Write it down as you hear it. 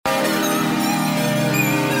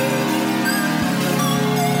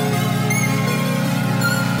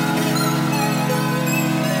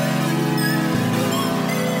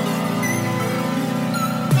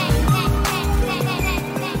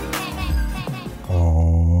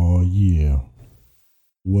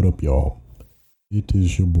What up, y'all? It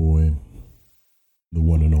is your boy, the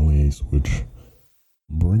one and only A Switch,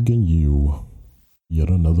 bringing you yet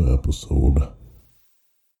another episode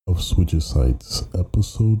of Switches Sites,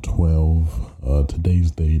 episode 12.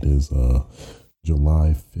 Today's date is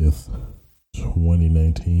July 5th,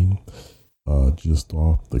 2019. Just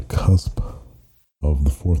off the cusp of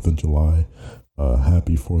the 4th of July.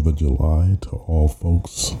 Happy 4th of July to all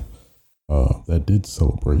folks that did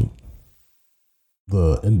celebrate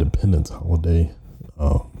the Independence holiday.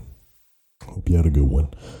 Hope you had a good one.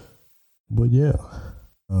 But yeah,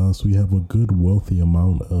 so we have a good, wealthy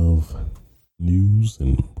amount of news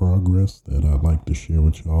and progress that I'd like to share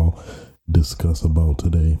with y'all, discuss about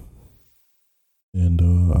today. And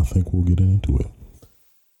I think we'll get into it.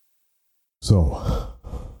 So,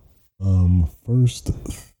 first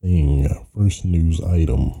news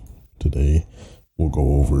item today we'll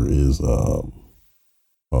go over is,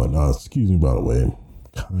 excuse me, by the way,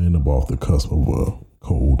 kind of off the cusp of a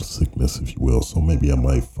cold sickness, if you will. So maybe I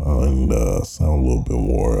might sound a little bit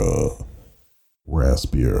more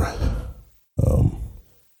raspier,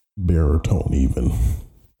 baritone even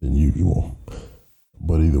than usual.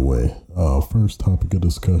 But either way, first topic of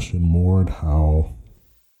discussion, Mordhau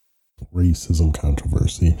racism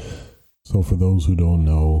controversy. So for those who don't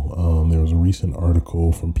know, there was a recent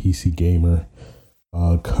article from PC Gamer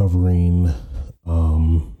covering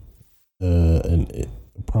a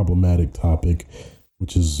problematic topic,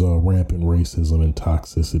 which is rampant racism and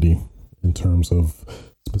toxicity in terms of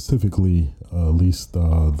specifically, at least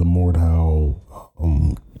the Mordhau,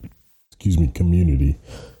 community.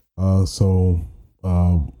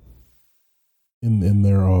 In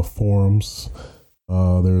their forums,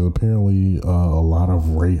 there's apparently a lot of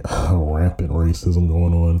rampant racism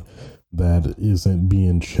going on that isn't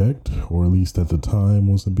being checked, or at least at the time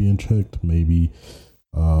wasn't being checked. Maybe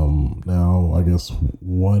now, I guess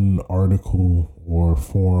one article or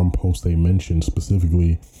forum post they mentioned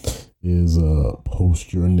specifically is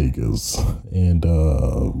post your niggas, and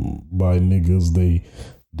by niggas they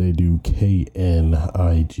do KNIGGAS.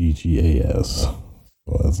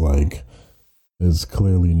 So it's like there's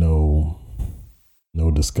clearly no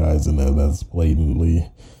disguising that. That's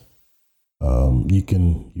blatantly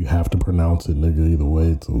you have to pronounce it nigga either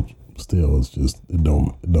way. So still, it's just it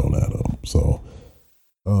don't add up. So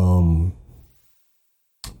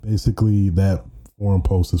basically that forum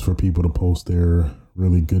post is for people to post their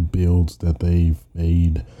really good builds that they've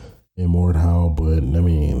made in Mordhau, but I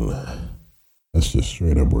mean that's just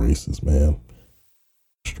straight up racist, man.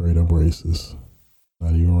 Straight up racist.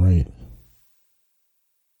 Not even right.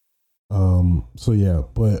 So yeah,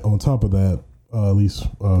 but on top of that, at least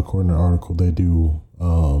according to the article, they do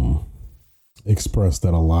express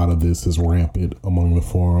that a lot of this is rampant among the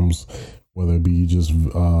forums, whether it be just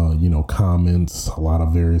comments, a lot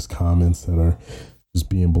of various comments that are just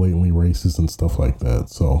being blatantly racist and stuff like that.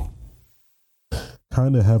 So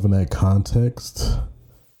kind of having that context,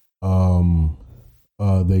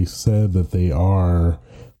 they said that they are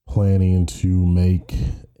planning to make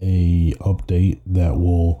a update that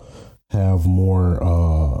will have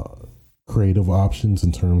more creative options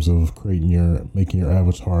in terms of making your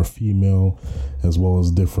avatar female, as well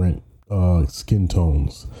as different skin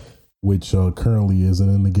tones, which currently isn't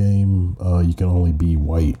in the game. You can only be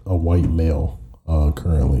a white male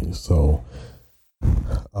currently. So,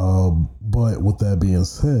 but with that being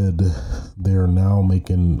said, they're now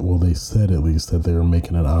they said at least that they're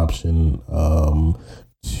making an option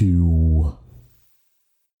to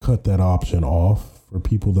cut that option off for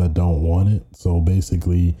people that don't want it. So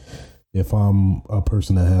basically, if I'm a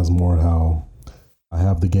person that has Mordhau, I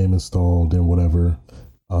have the game installed and whatever,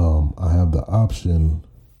 I have the option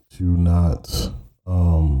to not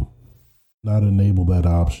enable that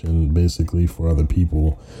option basically for other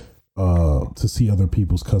people to see other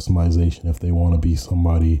people's customization if they want to be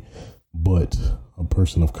somebody but a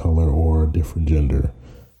person of color or a different gender,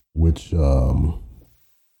 which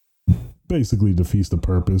basically defeats the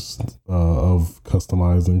purpose of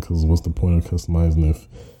customizing, because what's the point of customizing if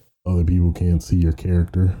other people can't see your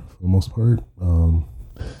character for the most part?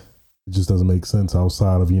 It just doesn't make sense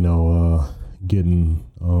outside of getting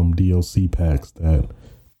DLC packs that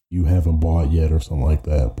you haven't bought yet or something like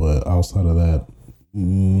that. But outside of that,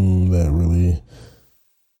 that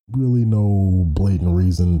really no blatant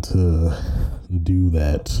reason to do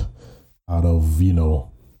that out of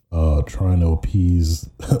trying to appease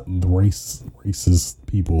the racist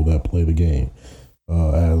people that play the game,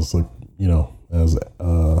 as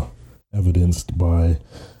evidenced by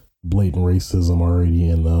blatant racism already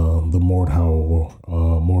in the Mordhau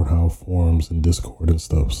forums and Discord and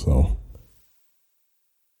stuff. So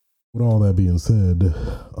with all that being said,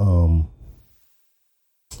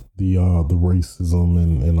 the racism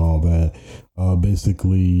and all that,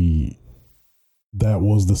 basically that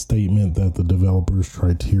was the statement that the developers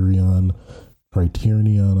Criterion,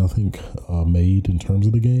 I think, made in terms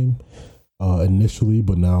of the game initially,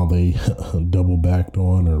 but now they double backed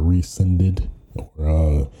on or rescinded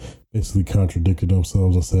or basically contradicted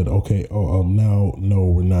themselves and said, okay, now, no,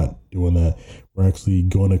 we're not doing that. We're actually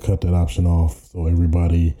going to cut that option off so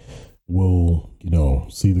everybody will,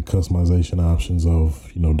 see the customization options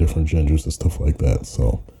of, different genders and stuff like that.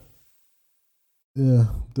 So, yeah,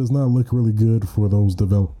 does not look really good for those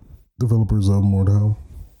developers of Mordhau,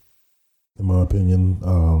 in my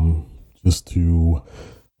opinion. Just to,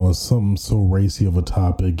 on something so racy of a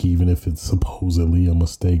topic, even if it's supposedly a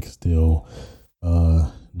mistake, still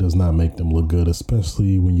does not make them look good,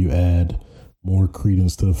 especially when you add more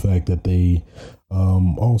credence to the fact that they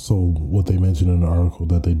also, what they mentioned in the article,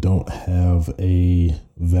 that they don't have a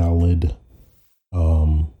valid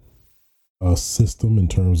system in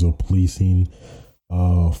terms of policing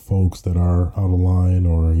folks that are out of line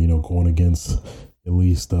or, going against at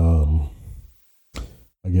least, I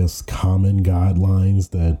guess, common guidelines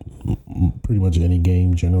that pretty much any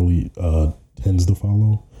game generally tends to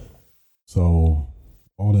follow. So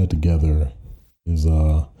all that together is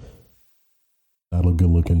not a good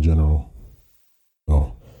look in general.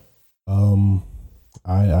 So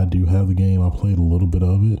I do have the game. I played a little bit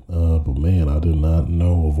of it, but man, I did not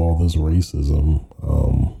know of all this racism.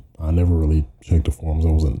 I never really checked the forums.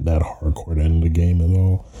 I wasn't that hardcore into the game at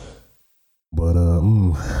all. But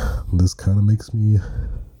this kind of makes me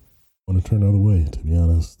want to turn the other way, to be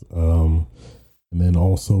honest. And then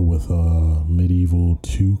also with Medieval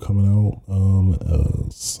 2 coming out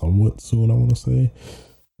somewhat soon, I want to say.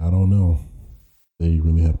 I don't know. They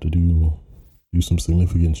really have to do some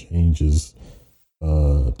significant changes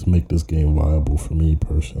to make this game viable for me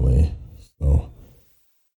personally. So,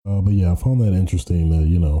 but yeah, I found that interesting that,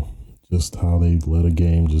 just how they let a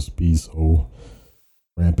game just be so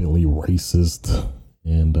rampantly racist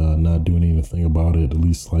and not doing anything about it. At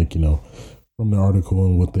least, from the article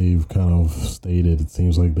and what they've kind of stated, it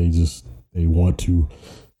seems like they want to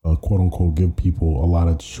quote unquote give people a lot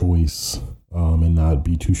of choice and not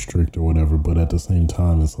be too strict or whatever. But at the same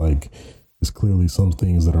time, it's clearly some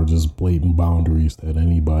things that are just blatant boundaries that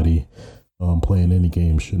anybody playing any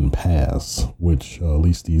game shouldn't pass, which at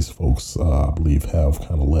least these folks, I believe, have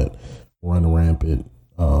kind of let run rampant,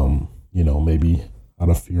 maybe out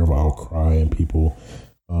of fear of outcry and people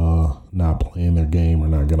not playing their game or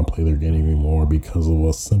not going to play their game anymore because of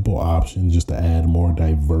a simple option just to add more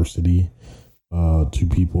diversity to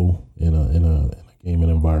people in a gaming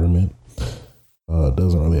environment.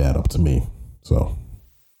 Doesn't really add up to me. So,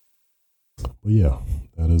 but yeah,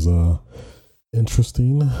 that is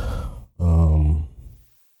interesting. And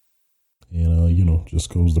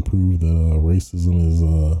just goes to prove that racism is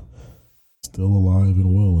still alive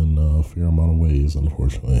and well in a fair amount of ways,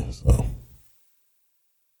 unfortunately. So,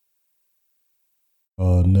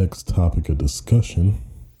 next topic of discussion: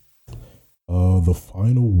 the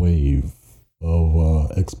final wave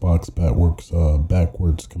of Xbox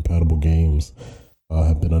backwards compatible games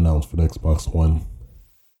have been announced for the Xbox One.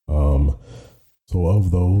 So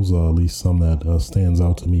of those, at least some that stands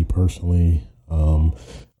out to me personally,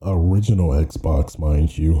 original Xbox,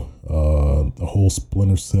 mind you, the whole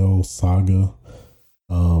Splinter Cell saga,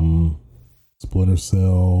 Splinter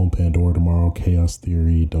Cell, Pandora Tomorrow, Chaos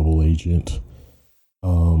Theory, Double Agent. I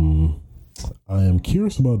am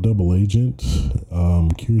curious about Double Agent.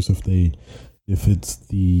 Curious if it's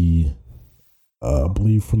the, I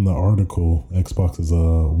believe from the article, Xbox's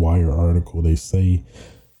Wire article, they say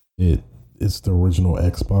it's the original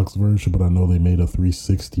Xbox version, but I know they made a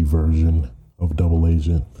 360 version of Double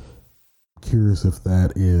Agent. Curious if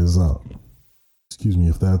that is,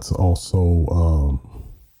 if that's also,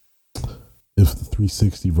 if the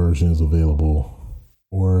 360 version is available,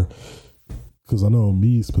 or, because I know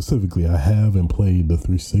me specifically, I haven't played the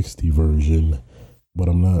 360 version, but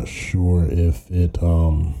I'm not sure if it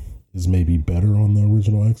is maybe better on the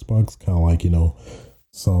original Xbox, kind of like,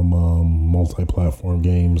 some multi-platform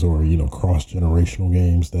games or, cross-generational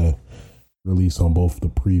games that release on both the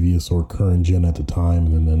previous or current gen at the time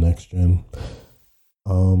and then the next gen.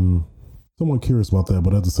 Somewhat curious about that,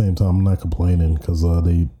 but at the same time, I'm not complaining because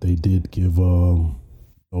they did give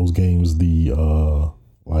those games the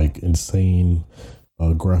insane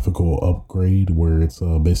graphical upgrade where it's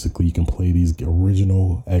basically you can play these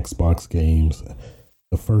original Xbox games,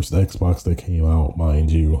 the first Xbox that came out,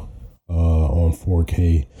 mind you, on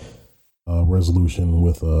 4K resolution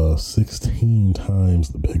with 16 times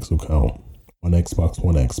the pixel count, on Xbox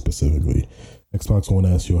One X specifically. Xbox One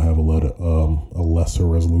S, you'll have a lesser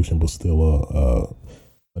resolution, but still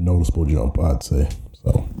a noticeable jump, I'd say.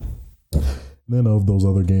 So, and then of those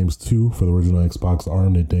other games too, for the original Xbox,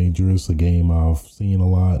 Armed and Dangerous, a game I've seen a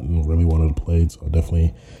lot and really wanted to play. So I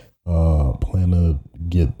definitely plan to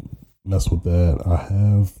mess with that.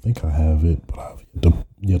 I think I have it, but I've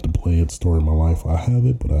yet to play it. Story of my life. I have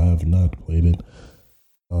it, but I have not played it.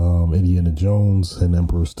 Indiana Jones and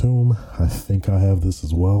Emperor's Tomb. I think I have this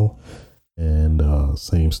as well. And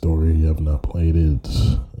same story. You have not played it.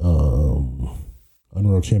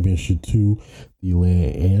 Unreal Championship 2, the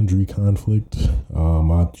Leandry conflict.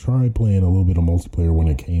 I tried playing a little bit of multiplayer when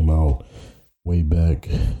it came out way back.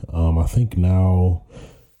 I think now,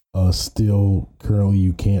 still currently,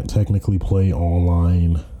 you can't technically play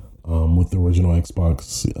online with the original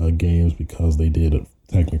Xbox games because they did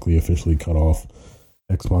technically officially cut off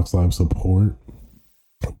Xbox Live support.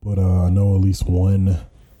 But I know at least one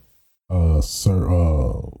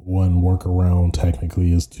workaround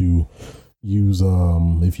technically is to use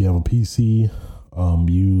if you have a PC,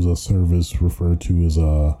 use a service referred to as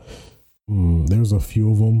there's a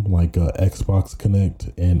few of them like Xbox Connect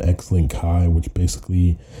and Xlink Kai, which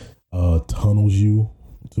basically tunnels you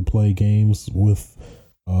to play games with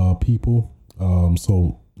people.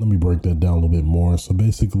 So let me break that down a little bit more. So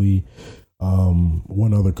basically,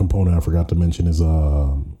 one other component I forgot to mention is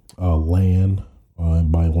LAN.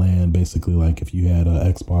 And by LAN, basically, like if you had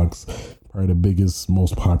an Xbox, probably the biggest,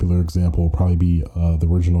 most popular example would probably be the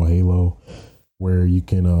original Halo, where you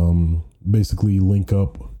can basically link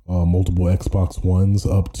up multiple Xbox Ones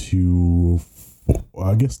up to,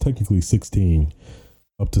 I guess technically 16,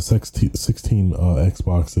 up to 16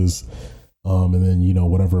 Xboxes. And then,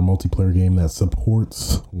 whatever multiplayer game that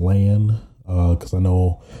supports LAN, because I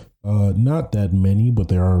know not that many, but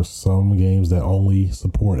there are some games that only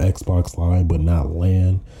support Xbox Live, but not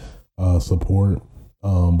LAN support.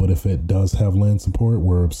 But if it does have LAN support,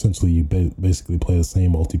 where essentially you basically play the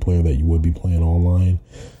same multiplayer that you would be playing online,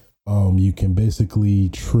 you can basically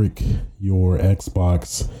trick your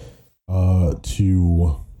Xbox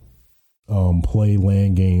to play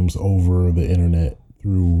LAN games over the internet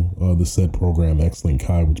through the said program Xlink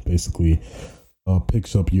Kai, which basically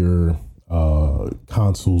picks up your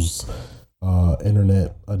console's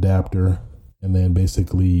internet adapter and then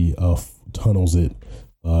basically tunnels it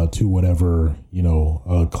to whatever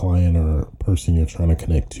client or person you're trying to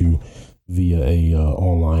connect to via a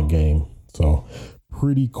online game. So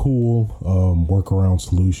pretty cool workaround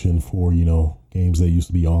solution for games that used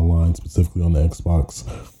to be online, specifically on the Xbox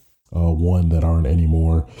One that aren't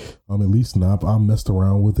anymore. At least not. I messed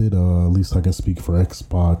around with it. At least I can speak for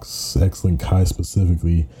Xbox Xlink Kai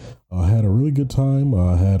specifically. I had a really good time.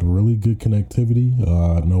 I had really good connectivity.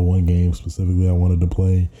 I know one game specifically I wanted to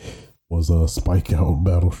play was Spike Out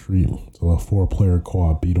Battle Street. So a 4-player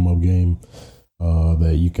co-op beat 'em up game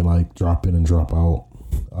that you can like drop in and drop out,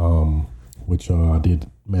 which I did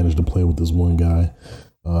manage to play with this one guy.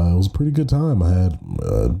 It was a pretty good time. I had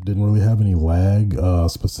didn't really have any lag.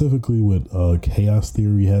 Specifically with Chaos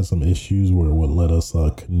Theory had some issues where it wouldn't let us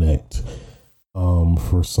connect.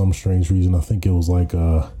 For some strange reason, I think it was like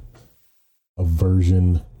a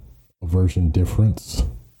version difference,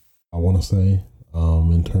 I want to say,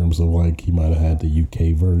 in terms of like he might have had the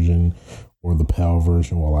UK version or the PAL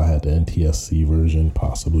version while I had the NTSC version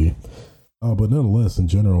possibly. But nonetheless, in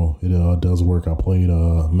general, it does work. I played,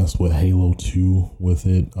 messed with Halo 2 with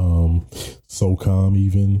it. SOCOM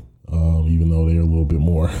even though they're a little bit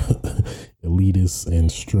more elitist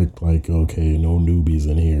and strict, like, okay, no newbies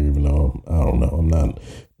in here, even though, I don't know, I'm not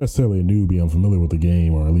necessarily a newbie. I'm familiar with the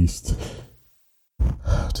game, or at least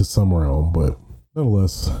to some realm. But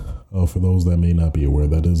nonetheless, for those that may not be aware,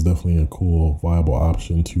 that is definitely a cool, viable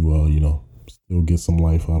option to, still get some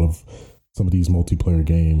life out of some of these multiplayer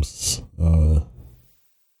games, with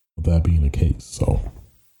that being the case. So,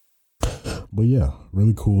 but yeah,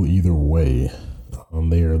 really cool either way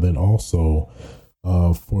there. Then also,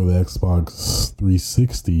 for the Xbox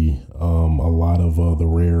 360, a lot of the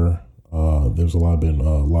rare, there's been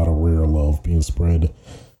a lot of rare love being spread,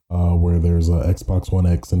 where there's Xbox One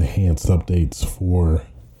X enhanced updates for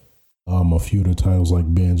a few of the titles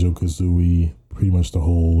like Banjo-Kazooie, pretty much the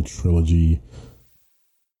whole trilogy.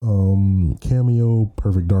 Cameo,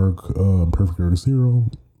 Perfect Dark Zero,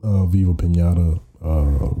 Viva Pinata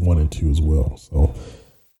 1 and 2 as well. So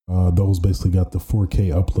those basically got the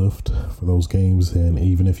 4K uplift for those games, and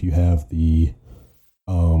even if you have the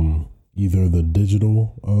either the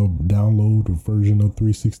digital download version of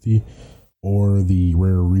 360 or the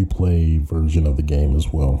rare replay version of the game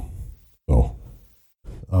as well. So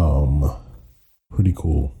pretty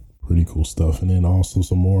cool pretty cool stuff. And then also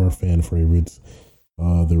some more fan favorites.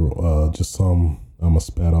 There were just some I'm gonna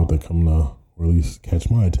spat out that come to, or at least catch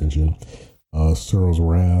my attention. Searle's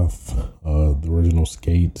Wrath, the original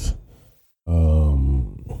Skate,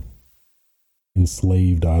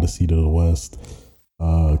 Enslaved, Odyssey to the West,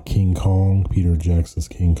 King Kong, Peter Jackson's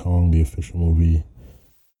King Kong, the official movie.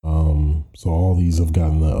 So all these have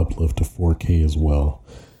gotten the uplift to 4K as well.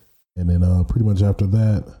 And then pretty much after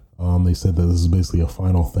that, they said that this is basically a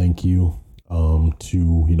final thank you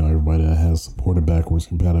to, you know, everybody that has supported backwards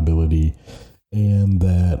compatibility, and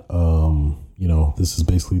that you know, this is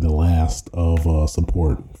basically the last of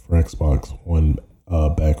support for Xbox One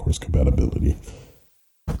backwards compatibility.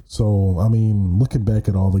 So I mean, looking back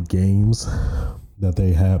at all the games that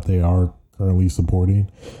they are currently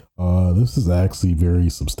supporting, this is actually very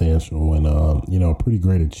substantial and you know, pretty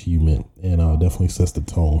great achievement, and definitely sets the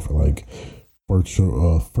tone for like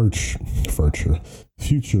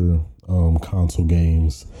future console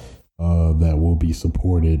games that will be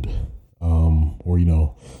supported, or you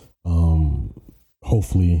know,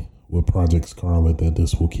 hopefully with Project Scarlet that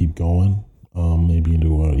this will keep going, maybe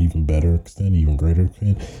into an even better extent, even greater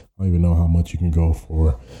extent. I don't even know how much you can go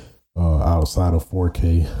for outside of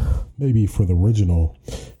 4K. Maybe for the original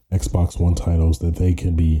Xbox One titles, that they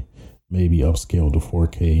can be maybe upscaled to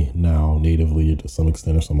 4K now natively to some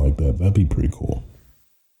extent or something like that. That'd be pretty cool.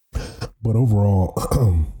 But overall,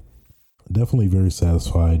 definitely very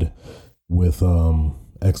satisfied with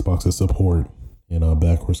Xbox's support and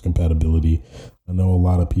backwards compatibility. I know a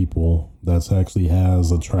lot of people, that's actually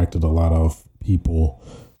has attracted a lot of people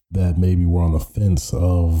that maybe were on the fence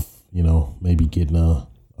of, you know, maybe getting a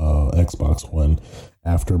Xbox One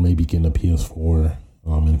after maybe getting a PS4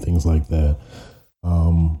 and things like that.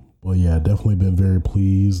 But yeah, definitely been very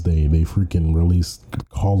pleased. They freaking released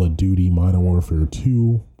Call of Duty Modern Warfare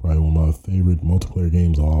 2, probably one of my favorite multiplayer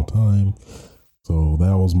games of all time. So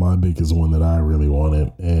that was my biggest one that I really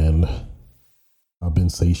wanted, and I've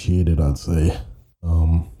been satiated, I'd say.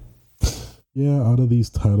 Yeah, out of these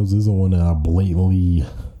titles, this is the one that I blatantly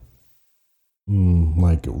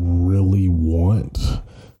like really want.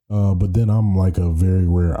 But then I'm like a very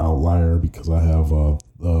rare outlier because I have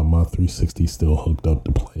my 360 still hooked up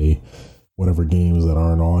to play whatever games that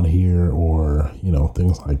aren't on here, or you know,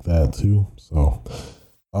 things like that too. So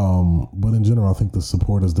but in general, I think the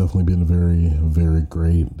support has definitely been very, very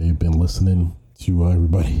great. They've been listening to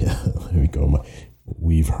everybody. There we go.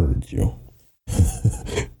 We've heard you.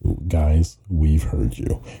 Guys, we've heard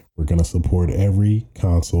you. We're going to support every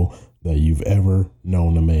console that you've ever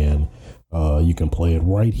known a man. You can play it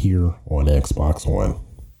right here on Xbox One.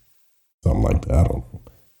 Something like that. I don't know.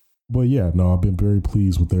 But yeah, no, I've been very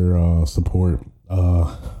pleased with their support.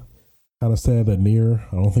 Kind of sad that Nier,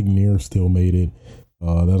 I don't think Nier still made it.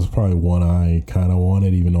 That's probably one I kind of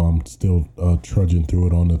wanted, even though I'm still trudging through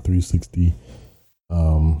it on the 360.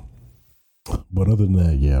 But other than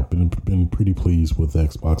that, yeah, been pretty pleased with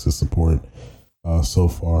Xbox's support so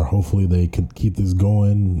far. Hopefully they could keep this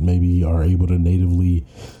going. Maybe are able to natively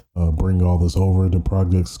bring all this over to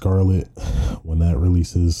Project Scarlet when that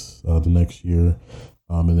releases the next year,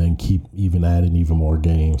 and then keep even adding even more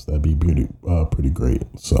games. That'd be pretty great.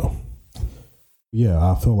 So yeah,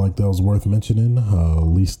 I felt like that was worth mentioning. At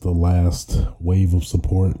least the last wave of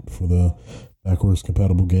support for the backwards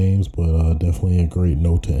compatible games, but definitely a great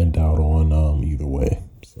note to end out on either way.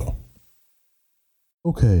 So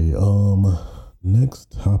okay,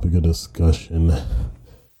 next topic of discussion.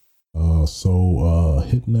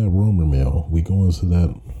 Hitting that rumor mill. We go into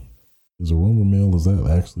that. Is a rumor mill? Is that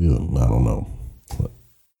actually?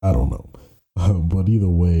 I don't know. But either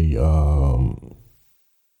way,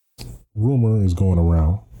 rumor is going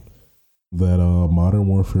around that Modern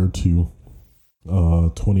Warfare 2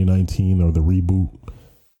 2019, or the reboot,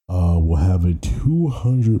 will have a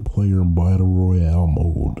 200 player battle royale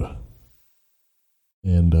mode.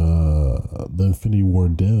 And the Infinity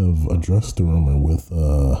Ward dev addressed the rumor with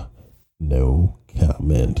no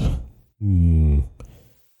comment.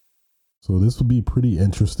 So this would be pretty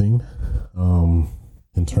interesting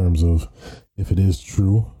in terms of if it is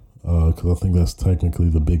true, because I think that's technically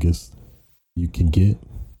the biggest you can get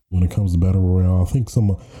when it comes to battle royale. I think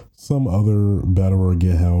some other battle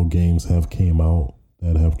royale games have came out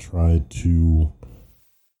that have tried to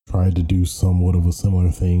do somewhat of a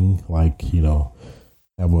similar thing, like, you know,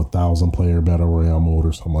 have 1,000 player battle royale mode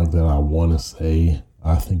or something like that. I want to say,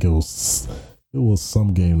 I think it was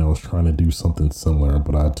some game that was trying to do something similar,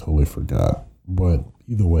 but I totally forgot. But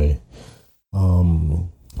either way,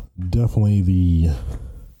 definitely the,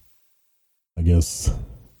 I guess,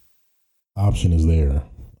 option is there.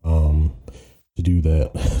 to do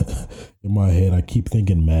that. In my head, I keep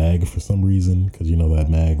thinking MAG for some reason, because you know that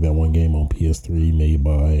MAG, that one game on PS3 made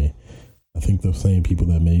by, I think, the same people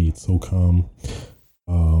that made SOCOM,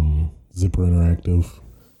 Zipper Interactive.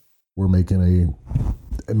 We're making a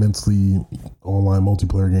immensely online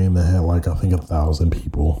multiplayer game that had like, I think, 1,000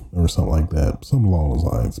 people or something like that, something along those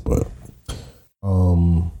lines. But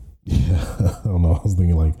yeah, I don't know. I was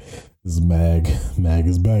thinking like, this is MAG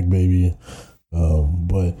is back, baby.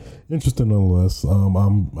 But interesting nonetheless.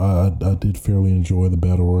 I did fairly enjoy the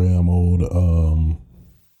battle royale mode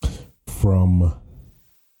from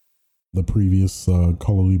the previous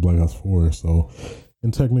Call of Duty Black Ops 4. So,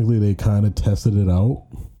 and technically they kind of tested it out,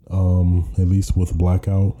 at least with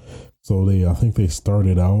Blackout. So I think they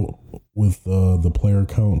started out with the player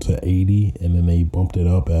count to 80, and then they bumped it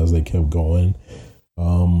up as they kept going.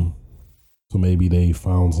 So maybe they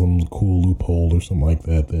found some cool loophole or something like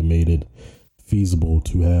that that made it feasible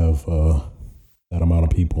to have that amount of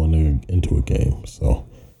people into a game. So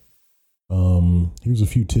here's a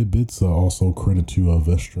few tidbits. Also credit to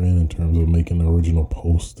Vestran in terms of making the original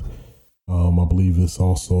post. I believe it's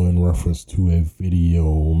also in reference to a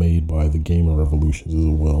video made by the Gamer Revolutions as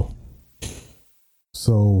well.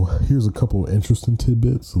 So here's a couple of interesting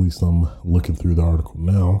tidbits. At least I'm looking through the article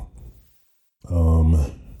now.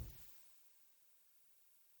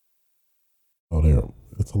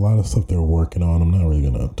 It's a lot of stuff they're working on. I'm not really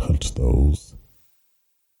gonna touch those.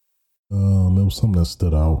 It was something that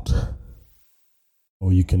stood out.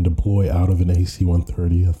 Oh, you can deploy out of an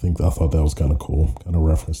AC-130. I thought that was kind of cool. Kind of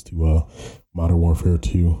reference to Modern Warfare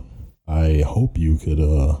 2. I hope you could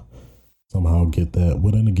somehow get that.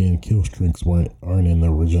 But then again, kill streaks aren't in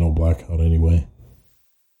the original Blackout anyway.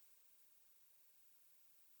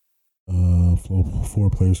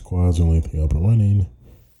 4-player squads are only thing up and running.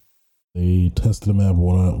 They tested the map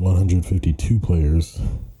 152 players,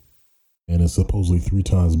 and it's supposedly 3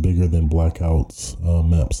 times bigger than Blackout's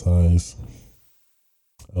map size,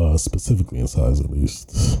 specifically in size at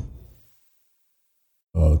least.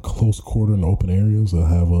 Close quarter and open areas, I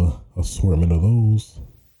have a assortment of those.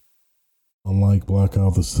 Unlike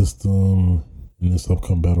Blackout, the system in this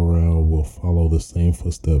upcoming battle royale will follow the same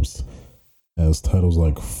footsteps as titles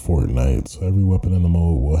like Fortnite. So every weapon in the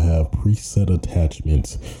mode will have preset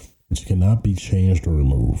attachments which cannot be changed or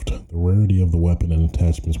removed. The rarity of the weapon and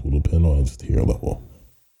attachments will depend on its tier level.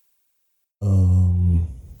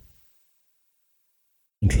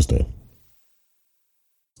 Interesting.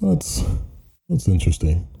 So that's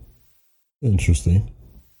interesting. Interesting.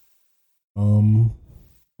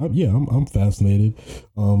 I'm fascinated.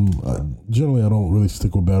 Generally, I don't really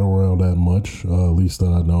stick with Battle Royale that much. At least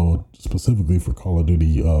that I know, specifically for Call of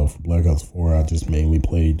Duty, for Black Ops 4, I just mainly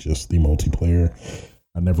played just the multiplayer.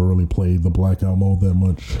 I never really played the Blackout mode that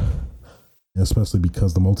much, especially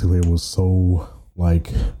because the multiplayer was so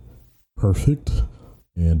like perfect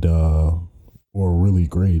and or really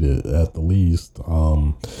great at the least.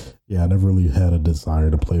 I never really had a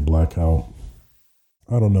desire to play Blackout.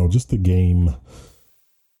 I don't know, just the game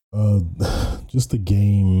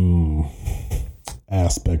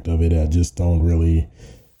aspect of it. I just don't really,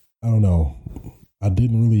 I don't know. I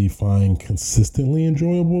didn't really find consistently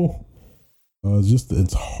enjoyable.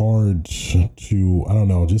 It's hard to, I don't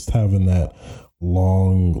know, just having that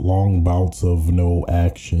long bouts of no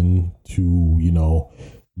action to,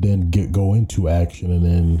 then go into action and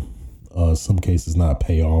then some cases not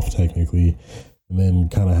pay off technically. And then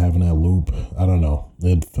kind of having that loop, I don't know.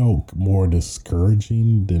 It felt more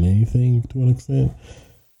discouraging than anything to an extent.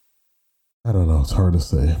 I don't know. It's hard to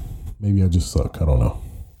say. Maybe I just suck. I don't know.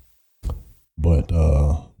 But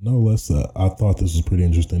nonetheless, I thought this was pretty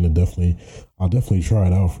interesting. I'll definitely try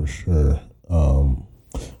it out for sure.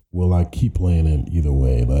 Will I keep playing it either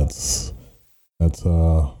way? That's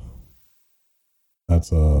I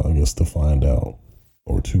guess to find out,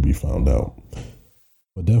 or to be found out.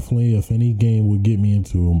 But definitely, if any game would get me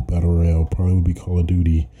into a battle royale, probably would be Call of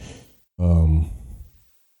Duty.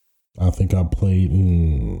 I think I played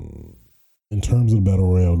in terms of the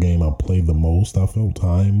battle royale game I played the most. I felt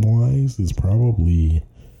time wise is probably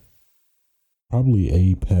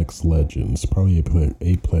Apex Legends, probably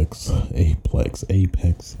Apex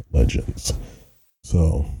Legends.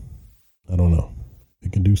 So I don't know.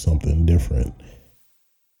 It can do something different.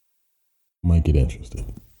 Might get interested.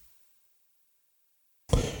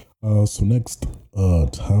 So next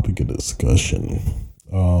topic of discussion.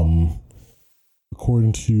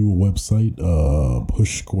 According to a website,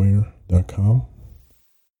 pushsquare.com,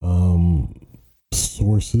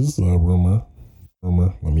 sources, rumor,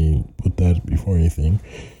 let me put that before anything.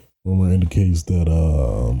 Rumor indicates that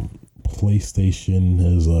PlayStation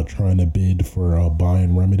is trying to bid for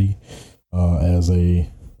buying Remedy. as a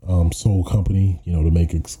sole company, to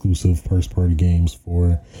make exclusive first party games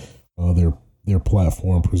for their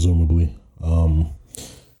platform, presumably.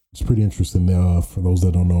 It's pretty interesting. For those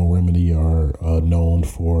that don't know, Remedy are known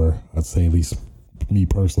for, I'd say, at least me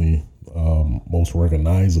personally, most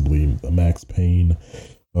recognizably, the Max Payne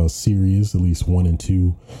series, at least 1 and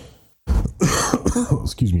 2.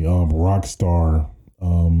 Excuse me. Rockstar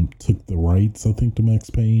took the rights, I think, to Max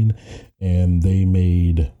Payne, and they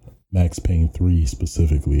made Max Payne 3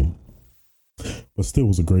 specifically. But still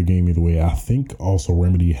was a great game either way. I think also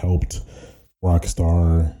Remedy helped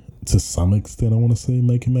Rockstar to some extent, I want to say,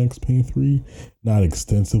 making Max Payne 3. Not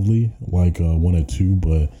extensively like 1 and 2,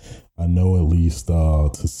 but I know at least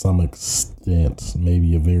to some extent,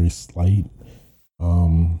 maybe a very slight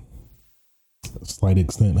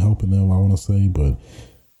extent helping them, I want to say. But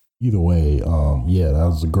either way, yeah, that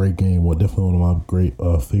was a great game. Well, definitely one of my great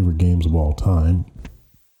favorite games of all time.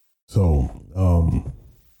 So,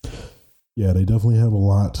 yeah, they definitely have a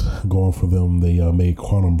lot going for them. They made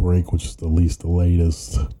Quantum Break, which is the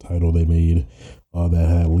latest title they made that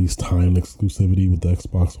had at least timed exclusivity with the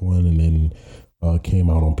Xbox One, and then came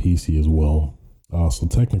out on PC as well. So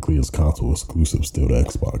technically it's console exclusive still to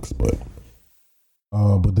Xbox,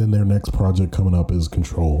 but then their next project coming up is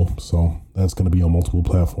Control. So that's going to be on multiple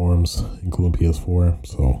platforms, including PS4.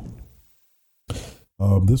 So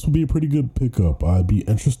this would be a pretty good pickup. I'd be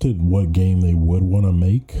interested in what game they would want to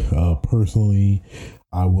make. Personally,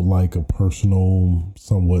 I would like a personal,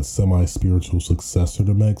 somewhat semi-spiritual successor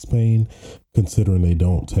to Max Payne, considering they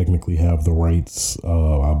don't technically have the rights.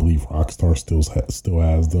 I believe Rockstar still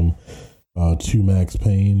has them to Max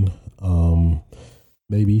Payne.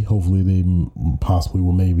 Maybe, hopefully, they possibly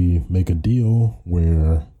will maybe make a deal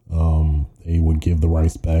where they would give the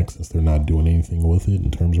rights back since they're not doing anything with it in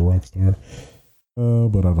terms of Rockstar.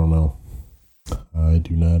 But I don't know. I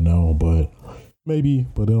do not know, but maybe.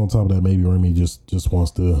 But then on top of that, maybe Remy just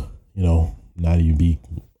wants to, not even be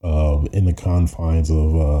in the confines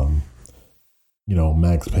of,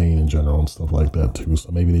 Max Payne in general and stuff like that too.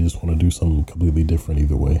 So maybe they just want to do something completely different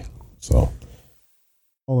either way. So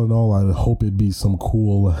all in all, I hope it'd be some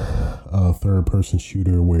cool third-person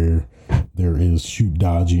shooter where there is shoot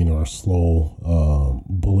dodging or slow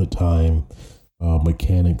bullet time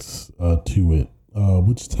mechanics to it.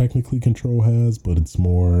 Which technically Control has, but it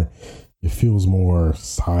feels more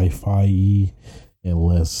sci-fi-y and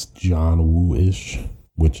less John Woo-ish,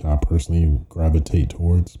 which I personally gravitate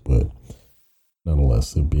towards, but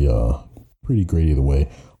nonetheless, it'd be pretty great either way.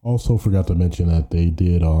 Also forgot to mention that they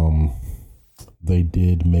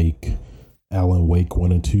did make Alan Wake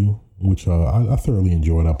 1 and 2, which I thoroughly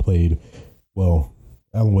enjoyed. Alan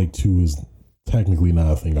Wake 2 is technically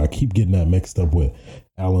not a thing. I keep getting that mixed up with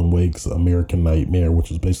Alan Wake's American Nightmare,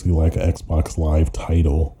 which is basically like an Xbox Live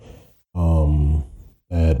title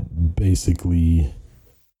that basically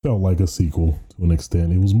felt like a sequel to an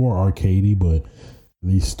extent. It was more arcadey, but at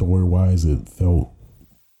least story-wise, it felt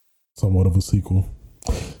somewhat of a sequel.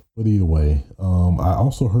 But either way, I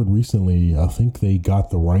also heard recently, I think they got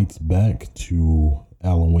the rights back to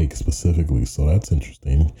Alan Wake specifically, so that's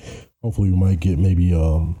interesting. Hopefully we might get maybe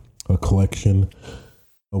a collection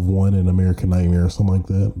of one in American Nightmare or something like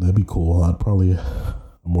that. That'd be cool. I'd probably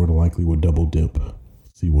more than likely would double dip,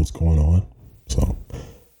 see what's going on. So,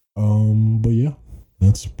 but yeah,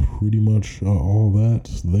 that's pretty much all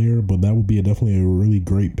that's there. But that would be definitely a really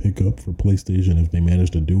great pickup for PlayStation if they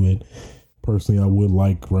manage to do it. Personally, I would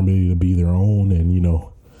like Remedy to be their own and,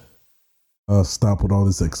 stop with all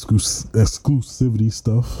this exclusivity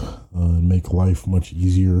stuff and make life much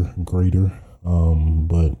easier and greater.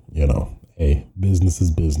 But, hey, business is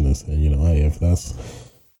business. And, hey, if that's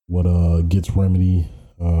what gets Remedy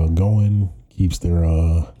going, keeps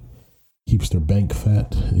their bank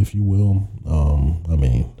fat, if you will.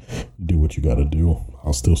 Do what you got to do.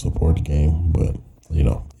 I'll still support the game. But,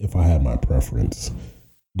 if I had my preference,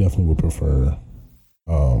 definitely would prefer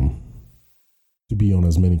to be on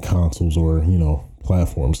as many consoles or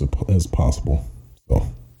platforms as possible. So I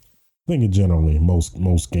think generally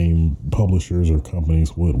most game publishers or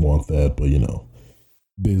companies would want that, but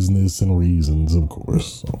business and reasons, of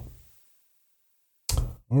course. So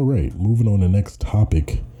all right, moving on to the next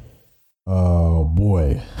topic.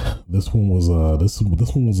 Boy, this one was a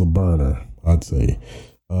burner, I'd say.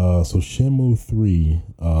 So Shenmue 3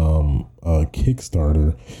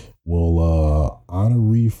 Kickstarter will honor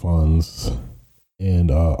refunds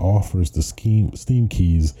and offers the Steam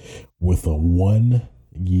keys with a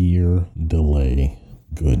 1-year delay.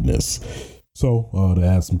 Goodness. So to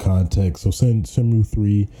add some context, so Shenmue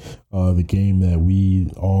 3, the game that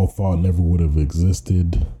we all thought never would have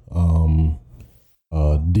existed,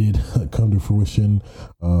 did come to fruition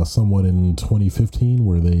somewhat in 2015,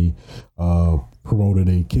 where they promoted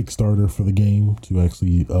a Kickstarter for the game to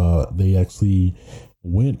actually they actually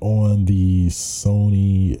went on the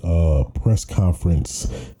Sony press conference,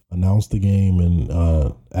 announced the game, and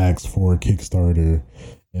asked for a Kickstarter.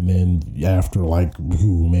 And then after, like,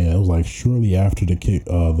 it was like shortly after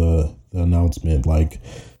the announcement, like,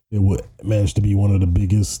 it would manage to be one of the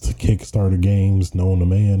biggest Kickstarter games known to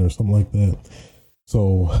man or something like that.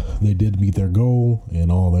 So they did meet their goal and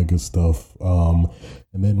all that good stuff. And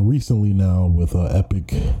then recently now with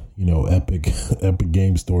Epic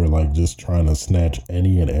Game Store, like, just trying to snatch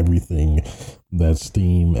any and everything that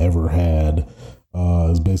Steam ever had,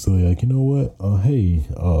 is basically like, you know what? Hey,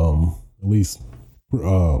 at least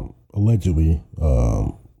allegedly,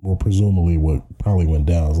 or presumably what probably went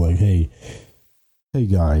down is like, hey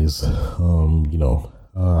guys,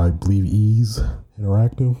 I believe Ease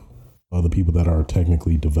Interactive, the people that are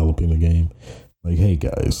technically developing the game, like, hey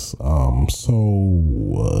guys,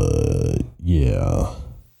 yeah,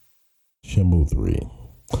 Shenmue 3.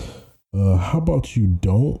 How about you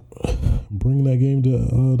don't bring that game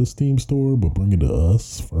to the Steam store, but bring it to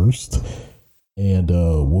us first, and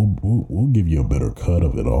we'll give you a better cut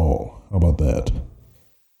of it all. How about that?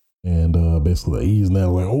 And basically he's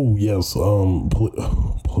now like, oh yes,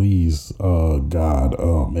 please, God,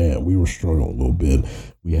 oh man, we were struggling a little bit.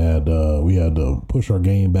 We had to push our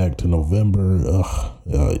game back to November.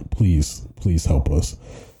 Please help us.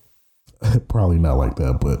 Probably not like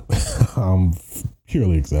that, but I'm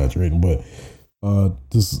purely exaggerating. But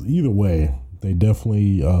just either way, they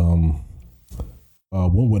definitely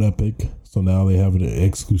went with Epic. So now they have an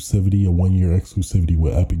exclusivity, a 1-year exclusivity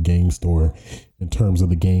with Epic Game Store in terms of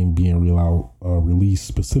the game being released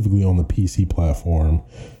specifically on the PC platform,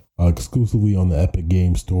 exclusively on the Epic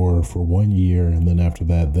Game Store for 1 year. And then after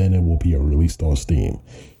that, then it will be released on Steam.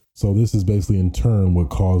 So this is basically in turn what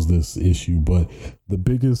caused this issue. But the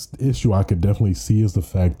biggest issue I could definitely see is the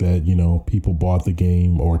fact that, people bought the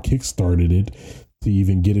game or kickstarted it to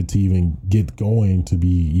even get going, to be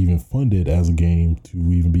even funded as a game, to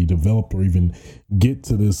even be developed, or even get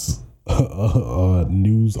to this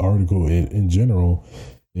news article in general,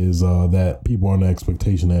 is that people are on the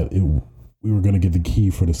expectation that we were going to get the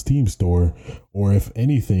key for the Steam store, or if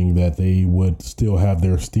anything, that they would still have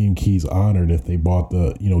their Steam keys honored if they bought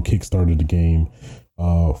kickstarted the game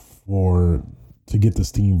to get the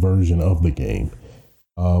Steam version of the game.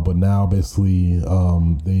 But now basically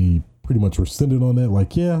they pretty much rescinded on that,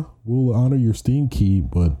 like, yeah, we'll honor your Steam key,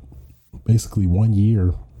 but basically 1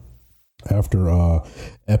 year after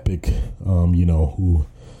Epic, who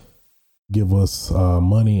give us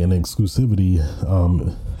money and exclusivity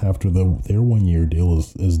after their 1 year deal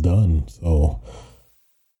is done. So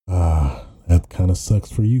that kind of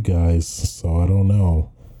sucks for you guys. So I don't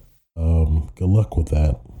know. Good luck with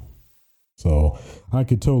that. So I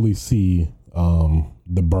could totally see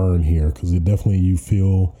the burn here, because it definitely, you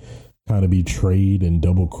feel kind of betrayed and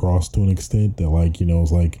double crossed to an extent that, like,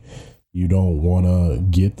 it's like you don't want to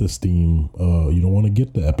get the Steam, you don't want to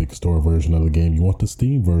get the Epic Store version of the game. You want the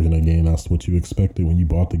Steam version of the game. That's what you expected when you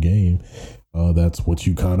bought the game. That's what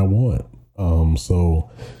you kind of want. So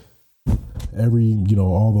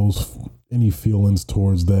all those, any feelings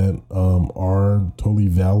towards that are totally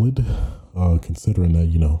valid, considering that,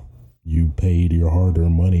 you paid your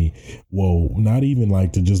hard-earned money. Well, not even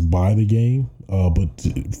like to just buy the game, but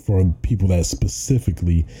for people that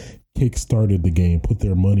specifically kickstarted the game, put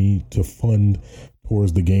their money to fund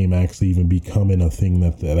towards the game actually even becoming a thing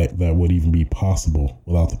that would even be possible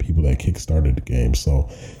without the people that kickstarted the game. So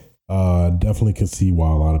definitely can see why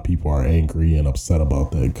a lot of people are angry and upset about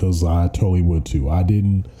that, because I totally would too. I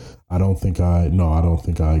don't think I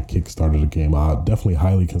kickstarted the game. I definitely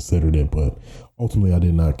highly considered it, but ultimately I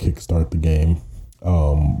did not kickstart the game.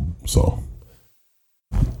 So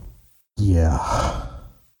yeah,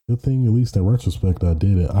 good thing, at least in retrospect, I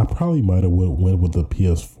did it. I probably might have went with the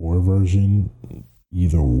PS4 version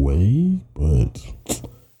either way, but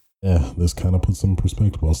yeah, this kind of puts some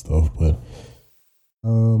perspective on stuff. But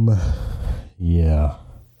yeah.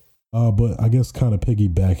 But I guess kind of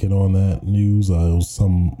piggybacking on that news, there was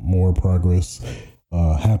some more progress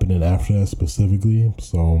happening after that specifically.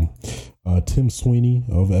 So Tim Sweeney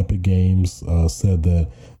of Epic Games said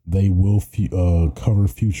that they will cover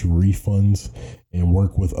future refunds and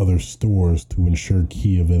work with other stores to ensure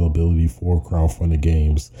key availability for crowdfunded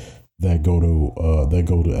games that go to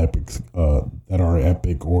Epic, that are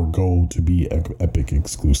Epic or go to be Epic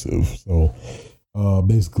exclusive. So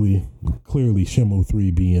basically, clearly Shenmue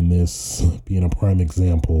 3 being a prime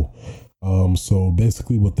example. So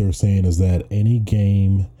basically what they're saying is that any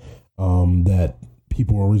game that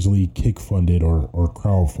people originally kick funded or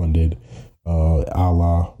crowd funded, a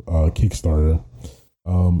la Kickstarter.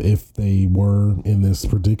 If they were in this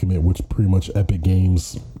predicament, which pretty much Epic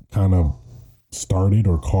Games kind of started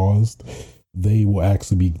or caused, they will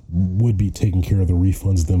actually would be taking care of the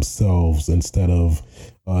refunds themselves instead of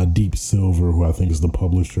Deep Silver, who I think is the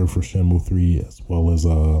publisher for Shenmue 3, as well as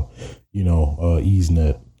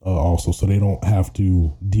EaseNet also. So they don't have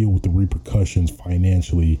to deal with the repercussions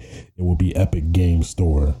financially. It will be Epic Games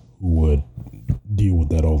Store who would deal with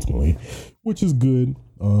that ultimately, which is good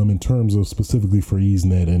in terms of specifically for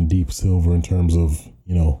EaseNet and Deep Silver, in terms of,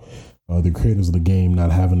 the creators of the game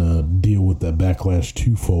not having to deal with that backlash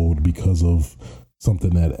twofold because of something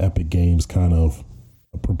that Epic Games kind of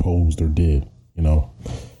proposed or did,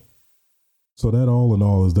 So that all in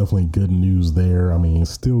all is definitely good news there. I mean, it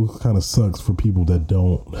still kind of sucks for people that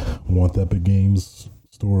don't want the Epic Games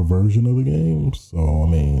Store version of the game. So, I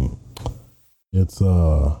mean, it's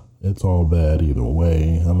all bad either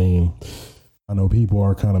way. I mean, I know people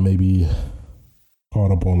are kind of maybe caught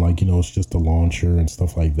up on it's just a launcher and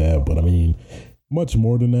stuff like that. But I mean, much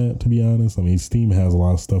more than that, to be honest. I mean, Steam has a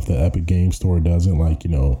lot of stuff that Epic Games Store doesn't,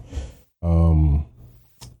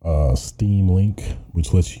 Steam Link,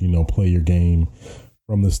 which lets you, play your game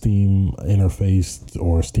from the Steam interface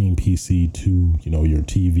or Steam PC to, your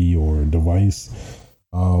TV or device.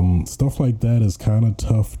 Stuff like that is kind of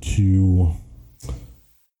tough to,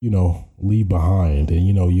 leave behind. And,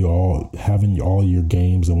 you all having all your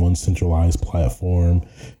games in one centralized platform,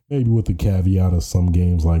 maybe with the caveat of some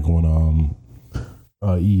games like on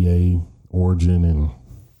EA Origin and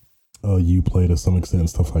Uplay to some extent,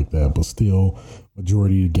 stuff like that. But still,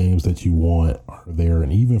 majority of the games that you want are there.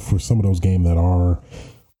 And even for some of those games that are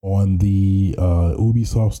on the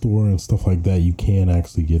Ubisoft store and stuff like that, you can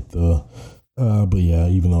actually get the but yeah,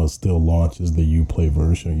 even though it still launches the Uplay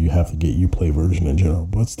version, you have to get Uplay version in general.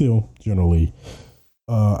 But still, generally,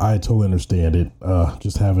 I totally understand it.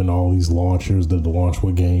 Just having all these launchers that launch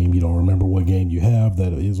what game, you don't remember what game you have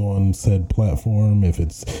that is on said platform. If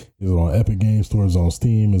is it on Epic Games Store, is it on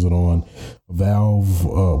Steam, is it on Valve?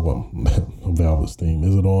 Valve is Steam.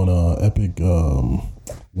 Is it on Epic?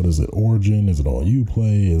 What is it? Origin? Is it on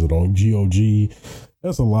Uplay? Is it on GOG?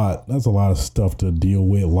 That's a lot. That's a lot of stuff to deal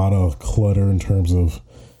with. A lot of clutter in terms of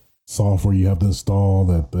software you have to install.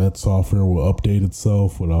 That software will update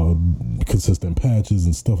itself with consistent patches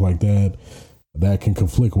and stuff like that. That can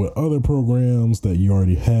conflict with other programs that you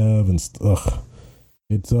already have and stuff.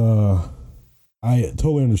 It's I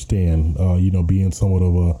totally understand. Being somewhat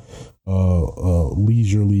of a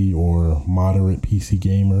leisurely or moderate PC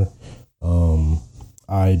gamer.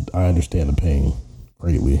 I understand the pain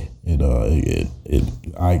greatly.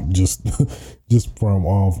 I just from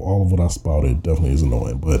all of what I spouted, definitely is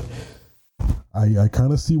annoying. But I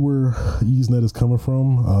kind of see where EaseNet is coming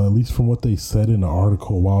from, at least from what they said in an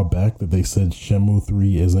article a while back, that they said Shenmue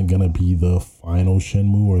 3 isn't going to be the final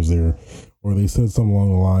Shenmue, or they said something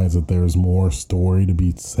along the lines that there's more story to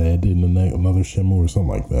be said in another Shenmue or something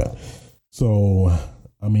like that. So,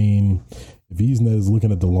 I mean, if EaseNet is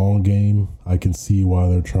looking at the long game, I can see why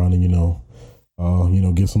they're trying to,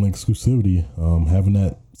 get some exclusivity. Having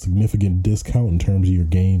that significant discount in terms of your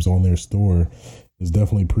games on their store is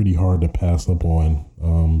definitely pretty hard to pass up on,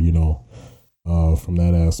 from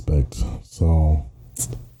that aspect. So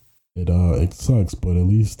it sucks, but at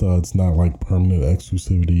least it's not like permanent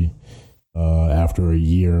exclusivity after a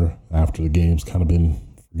year, after the game's kind of been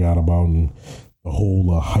forgot about and the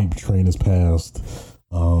whole hype train has passed.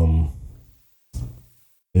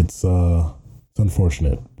 It's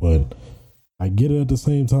unfortunate, but I get it at the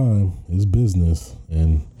same time. It's business,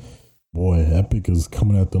 and boy, Epic is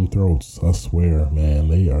coming at them throats. I swear, man,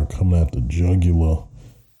 they are coming at the jugular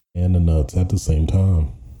and the nuts at the same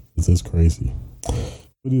time. It's just crazy.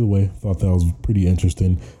 But either way, thought that was pretty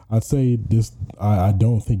interesting. I'd say this, I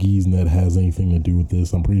don't think EaseNet has anything to do with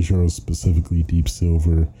this. I'm pretty sure it was specifically Deep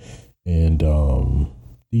Silver and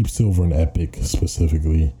Epic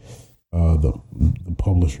specifically, the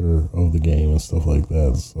publisher of the game and stuff like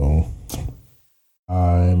that. So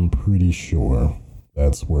I'm pretty sure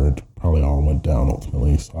that's where it probably all went down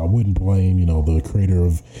ultimately. So I wouldn't blame, the creator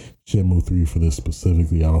of Shenmue 3 for this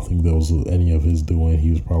specifically. I don't think that was any of his doing.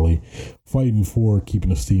 He was probably fighting for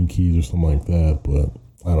keeping the Steam keys or something like that. But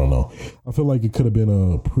I don't know. I feel like it could have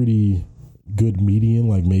been a pretty good median.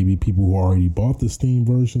 Like maybe people who already bought the Steam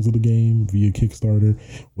versions of the game via Kickstarter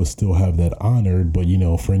would still have that honored. But,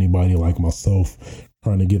 for anybody like myself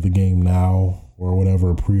trying to get the game now or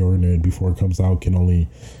whatever, pre-ordering it before it comes out, can only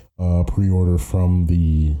pre-order from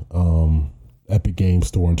the Epic Games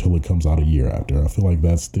Store until it comes out a year after. I feel like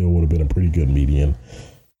that still would have been a pretty good median.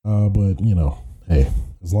 But, hey,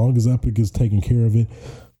 as long as Epic is taking care of it,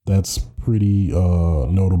 that's pretty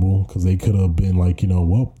notable, because they could have been like,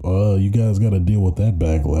 you guys got to deal with that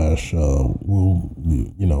backlash.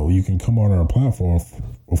 You can come on our platform,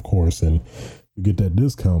 of course, and you get that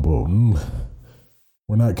discount, but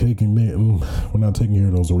we're not taking care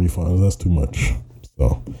of those refunds. That's too much.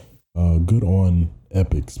 So, good on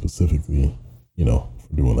Epic specifically, for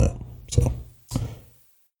doing that. So,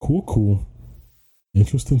 cool.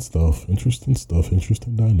 Interesting stuff. Interesting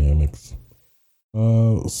dynamics.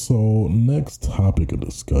 So next topic of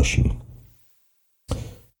discussion.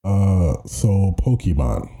 So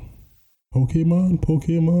Pokemon.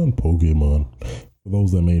 For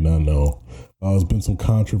those that may not know, there's been some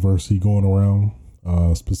controversy going around,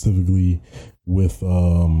 specifically with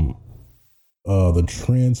the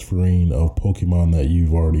transferring of Pokemon that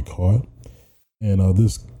you've already caught, and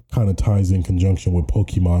this kind of ties in conjunction with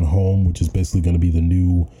Pokemon Home, which is basically going to be the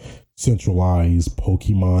new centralized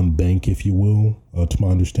Pokemon bank, if you will, to my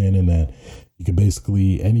understanding, that you can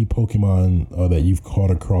basically, any Pokemon that you've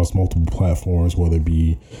caught across multiple platforms, whether it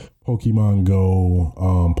be Pokemon Go,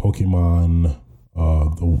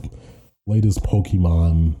 the latest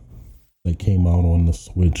Pokemon that came out on the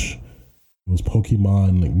Switch, it was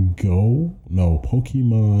Pokemon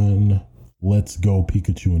Let's Go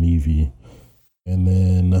Pikachu and Eevee. And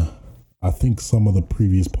then I think some of the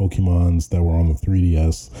previous Pokemons that were on the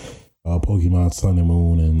 3DS, Pokemon Sun and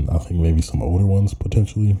Moon, and I think maybe some older ones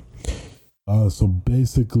potentially. So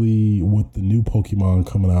basically, with the new Pokemon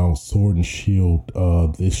coming out, Sword and Shield,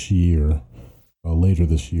 this year, later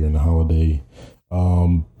this year in the holiday,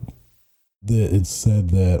 it's said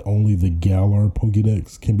that only the Galar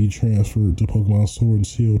Pokédex can be transferred to Pokemon Sword and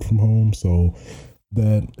Shield from Home. So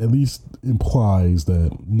that at least implies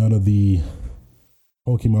that none of the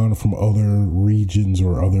Pokemon from other regions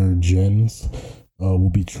or other gens will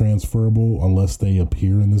be transferable unless they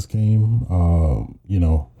appear in this game,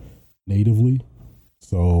 natively.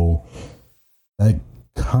 So that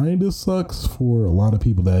kind of sucks for a lot of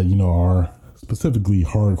people that, are specifically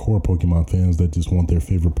hardcore Pokemon fans that just want their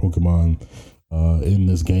favorite Pokemon in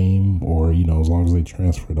this game, or, as long as they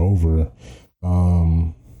transfer it over.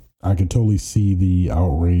 I could totally see the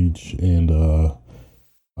outrage and,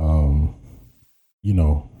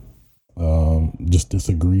 just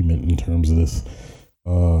disagreement in terms of this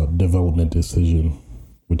development decision,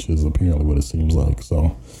 which is apparently what it seems like.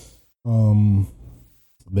 So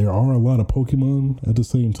there are a lot of Pokemon at the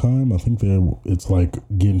same time. I think it's like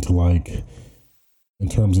getting to like, in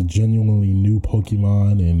terms of genuinely new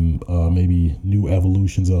Pokemon and maybe new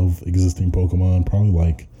evolutions of existing Pokemon, probably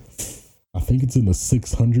like, I think it's in the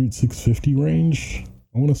 600, 650 range,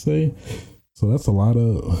 I want to say. So that's a lot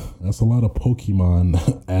of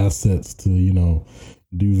Pokemon assets to,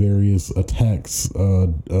 do various attacks,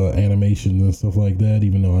 animations and stuff like that.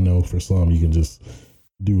 Even though I know for some you can just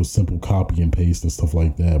do a simple copy and paste and stuff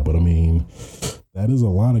like that. But I mean, that is a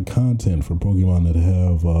lot of content for Pokemon that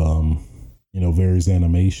have, various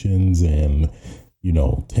animations and,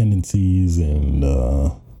 tendencies and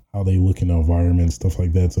how they look in the environment, stuff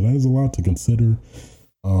like that. So that is a lot to consider.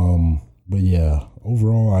 But yeah,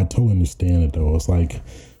 overall, I totally understand it though. It's like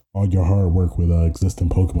all your hard work with existing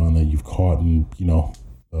Pokemon that you've caught, and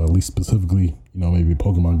at least specifically, maybe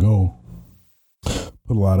Pokemon Go,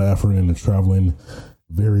 put a lot of effort into traveling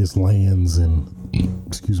various lands and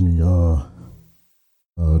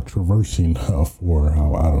traversing for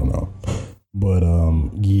how, I don't know. But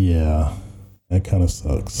yeah, that kind of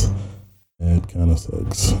sucks.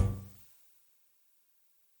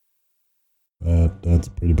 That's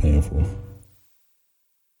pretty painful.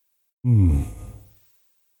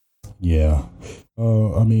 Yeah.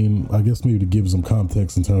 I mean, I guess maybe to give some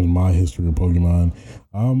context in terms of my history of Pokemon,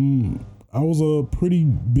 I was a pretty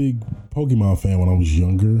big Pokemon fan when I was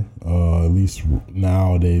younger. At least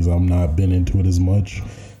nowadays, I'm not been into it as much.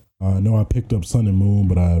 I know I picked up Sun and Moon,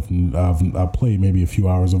 but I played maybe a few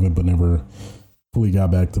hours of it, but never fully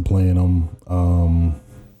got back to playing them.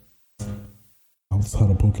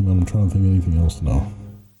 Outside of Pokemon, I'm trying to think of anything else now.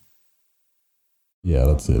 Yeah,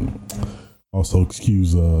 that's it. Also,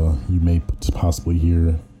 excuse, you may possibly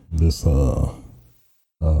hear this lawn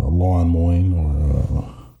mowing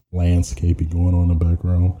or landscaping going on in the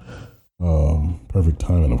background. Perfect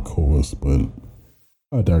timing, of course, but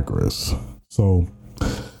I digress. So,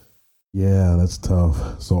 yeah, that's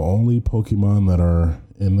tough. So only Pokemon that are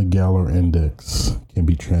in the Galar Index can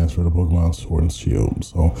be transferred to Pokemon Sword and Shield.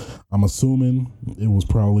 So I'm assuming it was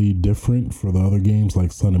probably different for the other games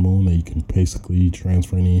like Sun and Moon, that you can basically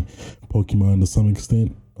transfer any Pokemon to some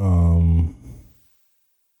extent.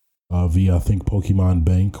 Via, I think, Pokemon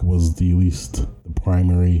Bank was the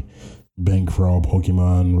primary bank for all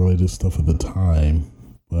Pokemon related stuff at the time.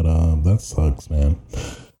 But that sucks, man.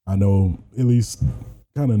 I know, at least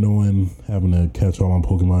kind of knowing, having to catch all my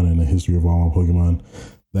Pokemon and the history of all my Pokemon,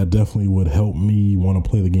 that definitely would help me want to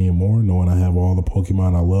play the game more, knowing I have all the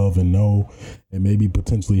Pokemon I love and know, and maybe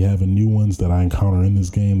potentially having new ones that I encounter in this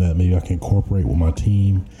game that maybe I can incorporate with my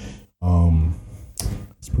team.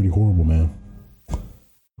 It's pretty horrible, man.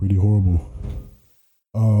 Pretty horrible.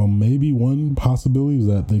 Maybe one possibility is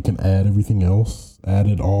that they can add everything else, add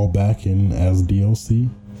it all back in as DLC.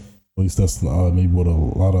 At least that's maybe what a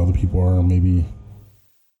lot of other people are maybe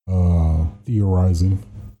theorizing.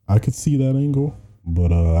 I could see that angle,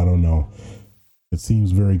 but I don't know. It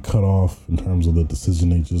seems very cut off in terms of the decision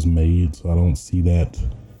they just made, so I don't see that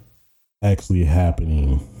actually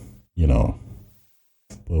happening,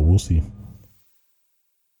 but we'll see.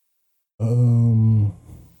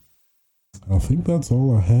 I think that's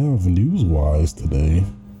all I have news-wise today.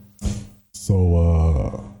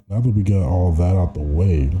 So now that we got all that out the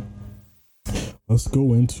way, let's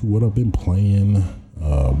go into what I've been playing,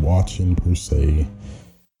 watching per se.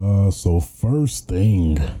 So first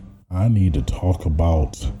thing I need to talk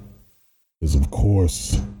about is, of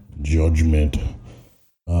course, Judgment.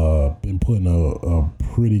 Been putting a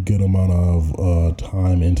pretty good amount of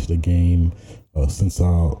time into the game since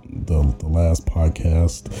the last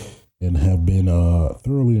podcast, and have been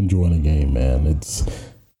thoroughly enjoying the game, man. It's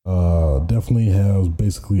definitely has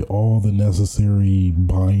basically all the necessary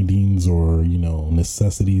bindings or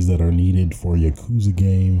necessities that are needed for a Yakuza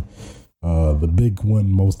game. The big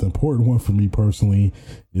one, most important one for me personally,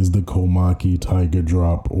 is the Komaki Tiger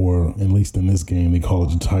Drop, or at least in this game they call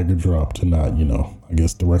it the Tiger Drop to not, I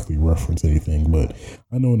guess directly reference anything. But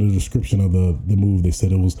I know in the description of the move they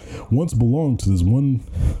said it was once belonged to this one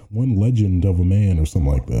legend of a man or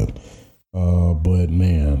something like that. But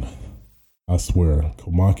man, I swear,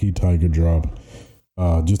 Komaki Tiger Drop,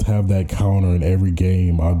 just have that counter in every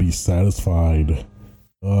game, I'd be satisfied.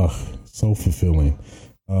 So fulfilling.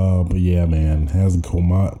 But yeah, man, has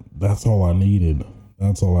Komaki. That's all I needed.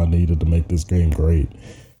 That's all I needed to make this game great.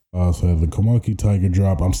 So the Komaki Tiger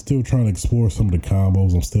Drop. I'm still trying to explore some of the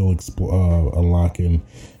combos. I'm still unlocking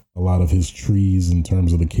a lot of his trees in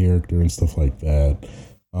terms of the character and stuff like that.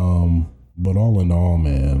 But all in all,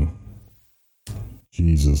 man,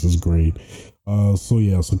 Jesus, it's great. So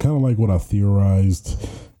kind of like what I theorized.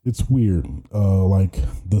 It's weird. Like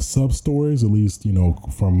the sub stories, at least,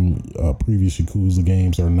 from previous Yakuza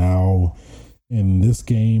games, are now in this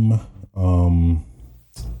game.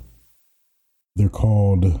 They're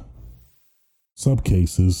called sub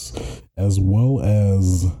cases, as well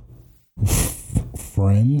as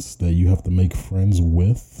friends that you have to make friends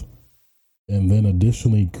with. And then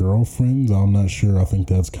additionally, girlfriends. I'm not sure. I think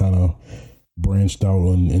that's kind of branched out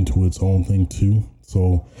into its own thing too.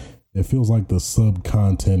 So it feels like the sub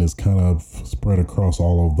content is kind of spread across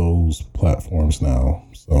all of those platforms now.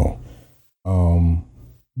 So,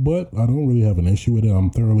 but I don't really have an issue with it. I'm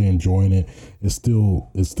thoroughly enjoying it. It still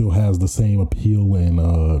has the same appeal and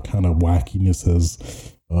kind of wackiness as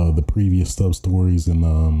the previous sub stories and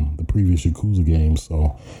the previous Yakuza games.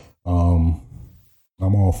 So, I'm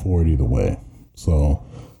all for it either way. So,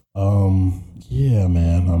 yeah,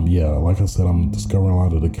 man. Like I said, I'm discovering a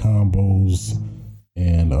lot of the combos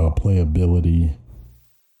and playability.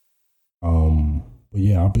 But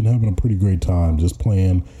yeah, I've been having a pretty great time just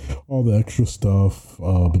playing all the extra stuff.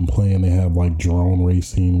 Been playing. They have like drone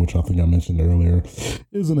racing, which I think I mentioned earlier,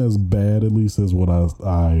 isn't as bad, at least as what I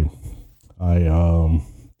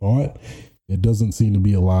thought. It doesn't seem to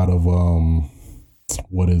be a lot of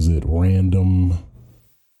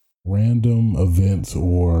random events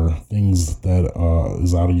or things that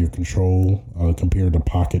is out of your control compared to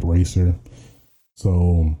Pocket Racer.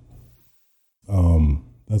 So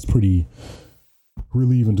that's pretty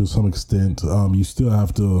relieving to some extent. You still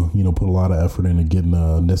have to, put a lot of effort into getting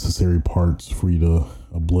necessary parts for you to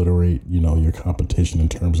obliterate, your competition in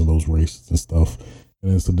terms of those races and stuff.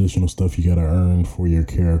 And it's additional stuff you got to earn for your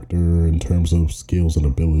character in terms of skills and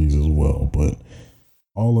abilities as well. But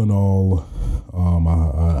all in all,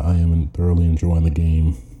 I am thoroughly enjoying the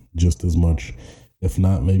game just as much, if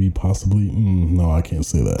not maybe possibly. No, I can't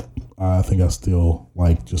say that. I think I still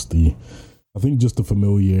like just the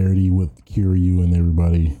familiarity with Kiryu and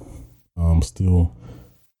everybody still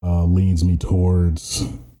leans me towards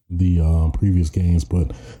the previous games,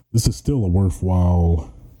 but this is still a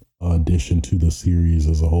worthwhile addition to the series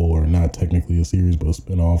as a whole, or not technically a series, but a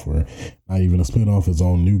spinoff, or not even a spinoff, its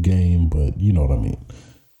own new game, but you know what I mean.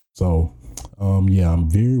 So,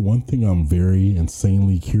 one thing I'm very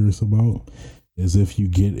insanely curious about is if you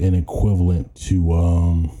get an equivalent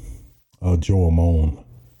to Joe Amon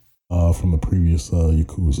from the previous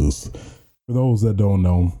Yakuzas. For those that don't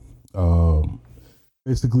know,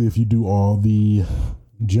 basically, if you do all the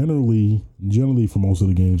generally for most of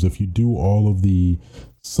the games, if you do all of the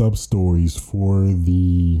sub stories for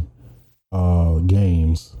the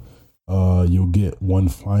games, you'll get one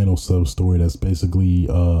final sub story that's basically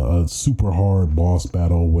a super hard boss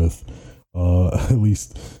battle with at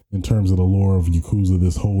least in terms of the lore of Yakuza,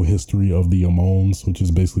 this whole history of the Amons, which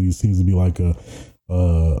is basically seems to be like a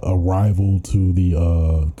rival to the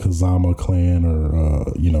Kazama clan, or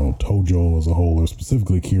Tojo as a whole, or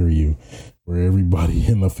specifically Kiryu, where everybody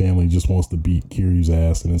in the family just wants to beat Kiryu's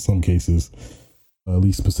ass, and in some cases, at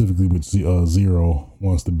least specifically with Zero,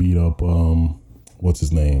 wants to beat up what's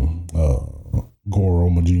his name, Goro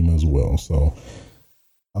Majima as well. So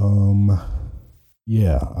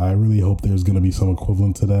yeah, I really hope there's going to be some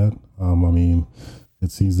equivalent to that. I mean,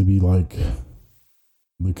 it seems to be like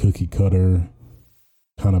the cookie cutter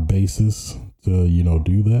kind of basis to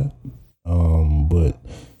do that, but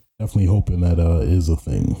definitely hoping that is a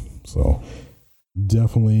thing. So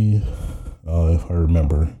definitely, if I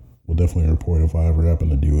remember, we'll definitely report if I ever happen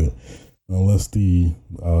to do it, unless the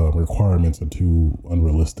requirements are too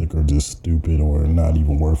unrealistic or just stupid or not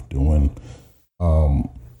even worth doing.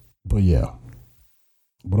 But yeah,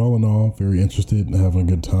 but all in all, very interested and having a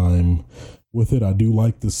good time with it. I do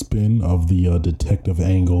like the spin of the detective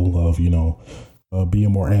angle of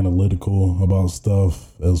being more analytical about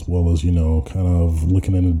stuff, as well as, kind of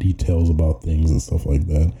looking into details about things and stuff like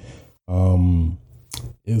that.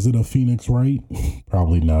 Is it a Phoenix Wright?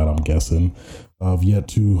 Probably not, I'm guessing. I've yet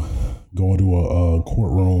to go into a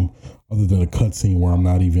courtroom other than a cutscene where I'm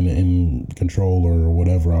not even in control or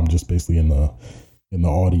whatever. I'm just basically in the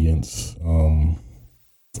audience.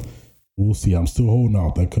 We'll see. I'm still holding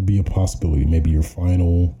out. That could be a possibility. Maybe your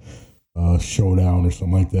final showdown or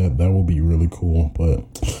something like that. That will be really cool, but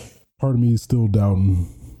part of me is still doubting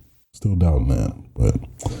that. But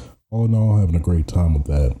all in all, having a great time with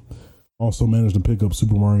that. Also managed to pick up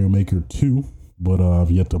Super Mario Maker 2, but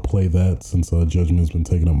I've yet to play that since Judgment has been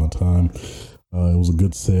taking up my time. It was a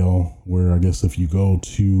good sale where I guess if you go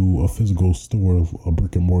to a physical store, a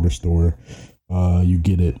brick and mortar store, you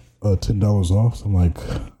get it $10 off. So I'm like,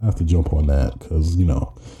 I have to jump on that because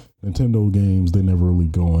Nintendo games, they never really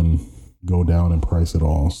go down in price at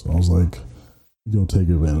all. So I was like, go take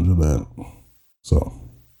advantage of that. So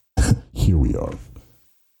here we are,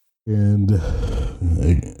 and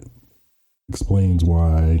it explains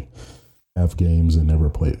why I have games and never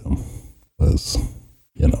play them, because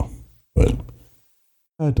But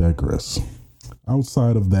I digress.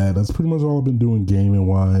 Outside of that, that's pretty much all I've been doing gaming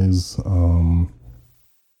wise.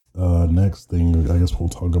 Next thing I guess we'll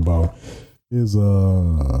talk about is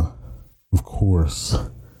of course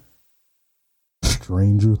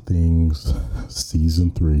Stranger Things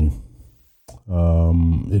season 3.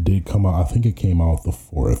 It did come out, I think it came out the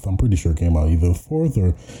 4th. I'm pretty sure it came out either the 4th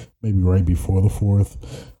or maybe right before the 4th.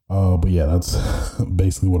 But yeah, that's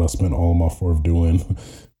basically what I spent all of my 4th doing.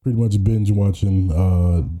 Pretty much binge watching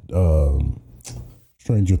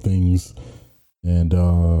Stranger Things and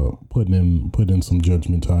putting in some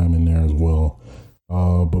Judgment time in there as well.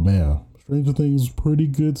 But man, Stranger Things pretty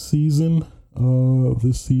good season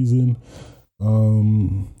this season.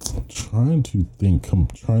 Trying to think,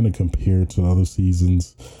 trying to compare to other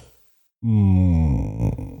seasons. I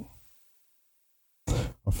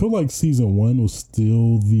feel like season 1 was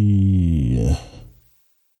still the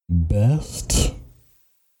best,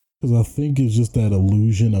 because I think it's just that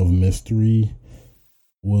illusion of mystery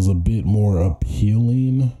was a bit more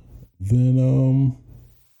appealing than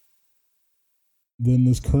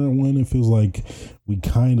this current one. It feels like we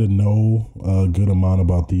kind of know a good amount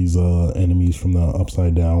about these enemies from the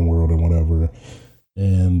Upside Down world and whatever.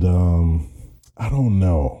 And I don't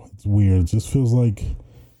know. It's weird. It just feels like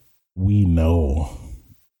we know,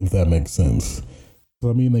 if that makes sense.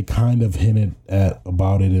 So I mean, they kind of hinted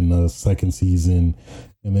about it in the second season,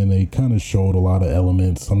 and then they kind of showed a lot of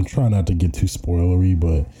elements. I'm trying not to get too spoilery,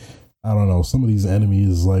 but I don't know. Some of these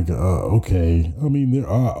enemies, like, okay. I mean,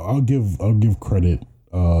 I'll give credit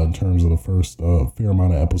in terms of the first fair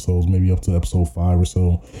amount of episodes, maybe up to episode 5 or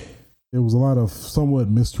so. There was a lot of somewhat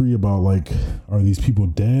mystery about, like, are these people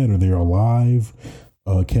dead? Are they alive?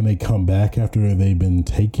 Can they come back after they've been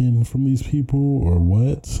taken from these people, or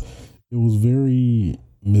what? It was very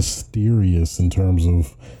mysterious in terms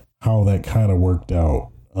of how that kind of worked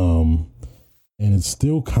out. And it's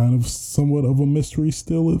still kind of somewhat of a mystery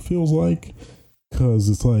still, it feels like, because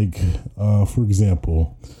it's like, for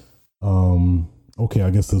example, okay, I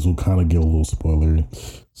guess this will kind of get a little spoilery.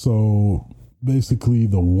 So basically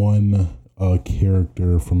the one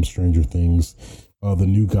character from Stranger Things the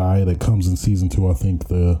new guy that comes in season 2.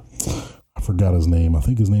 I forgot his name. I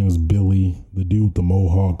think his name is Billy, the dude with the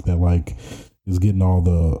mohawk that like is getting all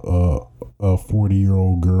the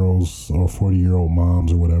 40-year-old girls or 40-year-old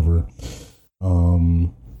moms or whatever.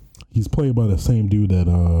 He's played by the same dude that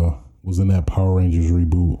was in that Power Rangers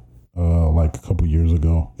reboot like a couple years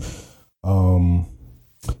ago.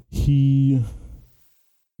 He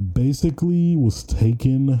basically was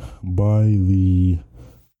taken by the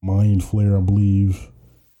mind flare, I believe,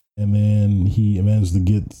 and then he managed to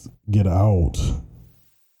get out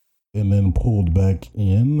and then pulled back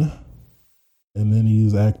in, and then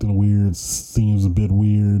he's acting weird, seems a bit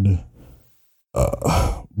weird,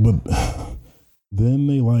 but then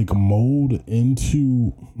they like mold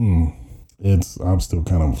into I'm still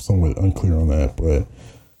kind of somewhat unclear on that, but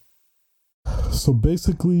so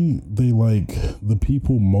basically they like the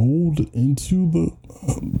people mold into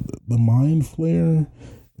the mind flare,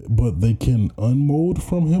 but they can unmold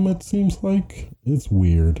from him. It seems like it's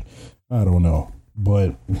weird. I don't know,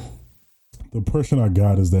 but the impression I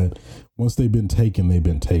got is that once they've been taken,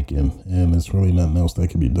 and there's really nothing else that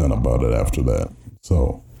can be done about it after that.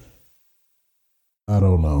 So I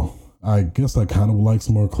don't know. I guess I kind of would like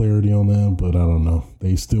some more clarity on that, but I don't know.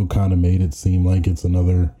 They still kind of made it seem like it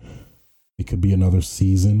could be another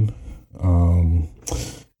season. And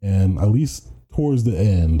at least towards the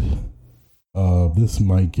end, this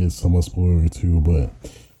might get somewhat spoiler too, but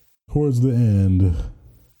towards the end,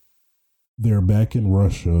 they're back in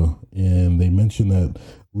Russia and they mention that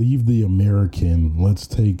leave the American, let's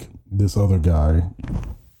take this other guy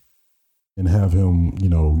and have him,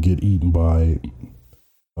 get eaten by,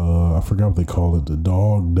 I forgot what they call it,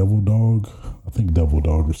 devil dog. I think devil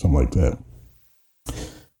dog or something like that.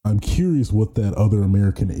 I'm curious what that other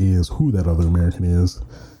American is, who that other American is.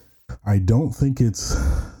 I don't think it's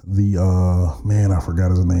the, I forgot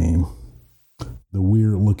his name. The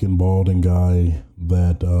weird looking balding guy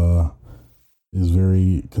that is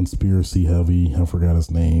very conspiracy heavy. I forgot his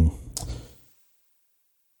name.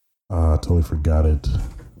 I totally forgot it.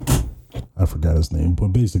 I forgot his name. But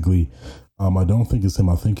basically, I don't think it's him.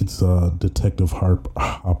 I think it's Detective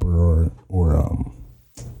Hopper or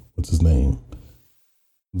what's his name?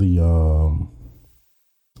 The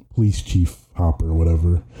police chief Hopper or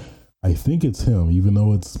whatever. I think it's him, even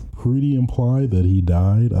though it's pretty implied that he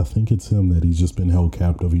died. I think it's him, that he's just been held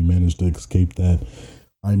captive. He managed to escape that.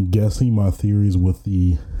 I'm guessing my theories with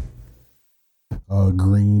the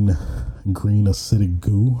green acidic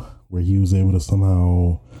goo, where he was able to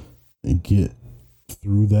somehow get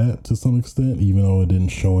through that to some extent, even though it didn't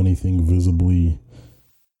show anything visibly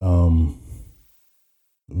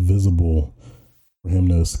visible for him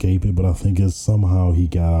to escape it. But I think it's somehow he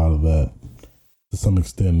got out of that to some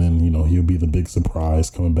extent, and he'll be the big surprise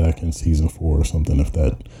coming back in season 4 or something, if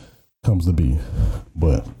that comes to be.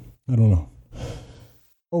 But I don't know.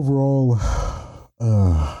 Overall,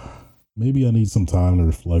 maybe I need some time to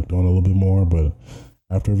reflect on it a little bit more, but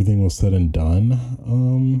after everything was said and done,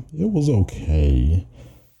 it was okay.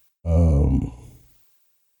 I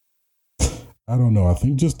don't know. I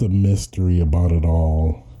think just the mystery about it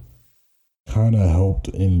all kind of helped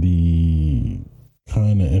in the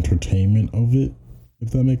kind of entertainment of it,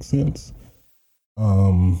 if that makes sense.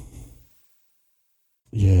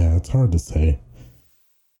 Yeah, it's hard to say.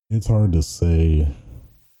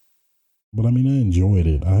 But I enjoyed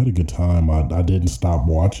it. I had a good time. I didn't stop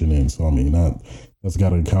watching it. So that's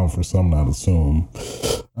got to account for something, I'd assume.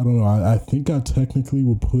 I don't know. I think I technically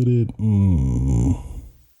would put it.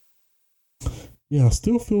 Yeah, I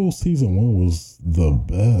still feel season 1 was the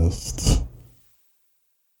best.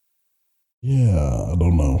 Yeah, I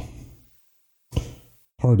don't know.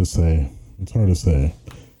 Hard to say. It's hard to say.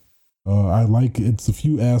 I like it's a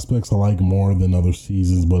few aspects I like more than other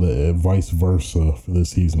seasons, but vice versa for this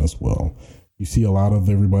season as well. You see a lot of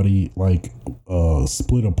everybody like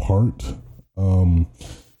split apart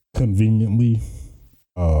conveniently.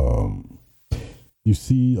 You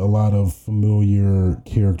see a lot of familiar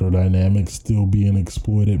character dynamics still being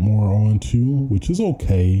exploited more onto, which is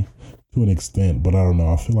okay to an extent, but I don't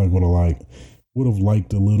know. I feel like would have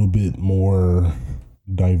liked a little bit more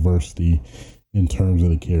diversity in terms of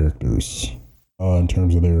the characters, in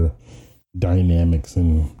terms of their dynamics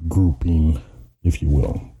and grouping, if you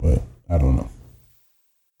will. But I don't know.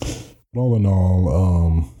 But all in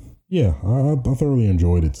all, yeah, I thoroughly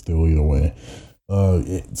enjoyed it still either way.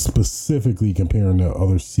 Specifically comparing to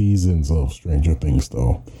other seasons of Stranger Things,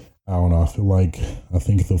 though, I don't know. I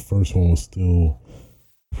think the first one was still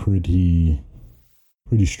pretty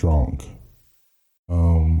strong.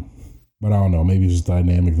 But I don't know, maybe it's just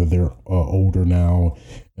dynamic that they're older now,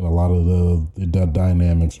 and a lot of the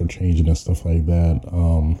dynamics are changing and stuff like that.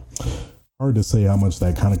 Hard to say how much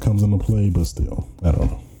that kind of comes into play, but still, I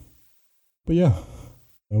don't know. But yeah,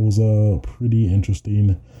 that was a pretty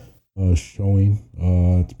interesting showing.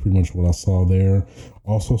 It's pretty much what I saw there.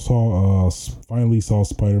 Also finally saw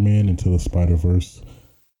Spider-Man Into the Spider-Verse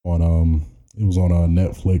on it was on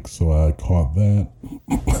Netflix, so I caught that.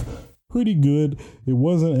 Pretty good. It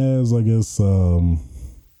wasn't as, I guess,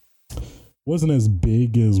 wasn't as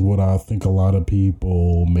big as what I think a lot of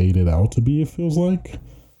people made it out to be, it feels like.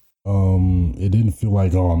 It didn't feel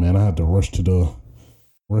like, oh man, I had to rush to the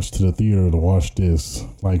theater to watch this.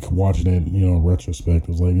 Like watching it, in retrospect,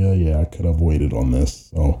 it was like, yeah, I could have waited on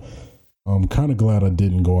this. So I'm kind of glad I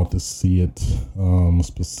didn't go out to see it,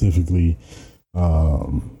 specifically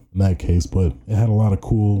in that case, but it had a lot of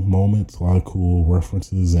cool moments, a lot of cool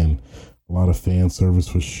references, and a lot of fan service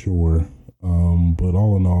for sure. But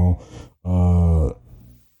all in all,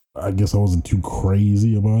 I guess I wasn't too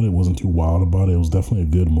crazy about it, wasn't too wild about it. It was definitely a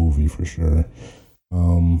good movie for sure.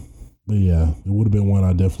 But yeah, it would have been one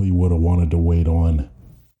I definitely would have wanted to wait on,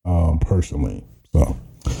 personally. So,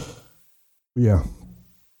 but yeah,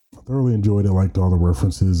 I thoroughly enjoyed it. Liked all the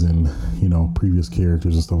references and, previous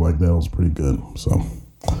characters and stuff like that. It was pretty good. So,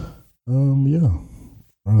 yeah,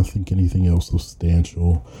 trying to think anything else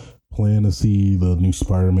substantial. Plan to see the new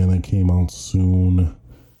Spider-Man that came out soon.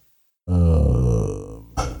 I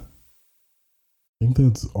think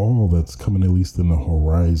that's all that's coming, at least in the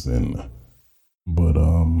horizon. But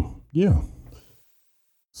yeah.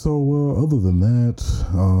 So other than that,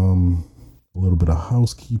 a little bit of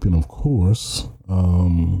housekeeping, of course.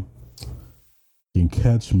 You can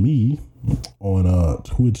catch me on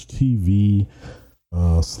Twitch TV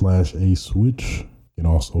 /aswitch. You can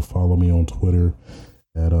also follow me on Twitter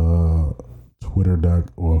at or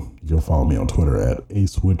you can follow me on Twitter at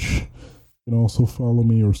aswitch. You can also follow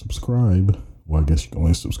me or subscribe. Well, I guess you can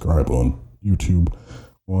only subscribe on YouTube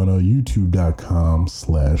on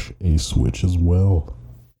youtube.com/aswitch as well.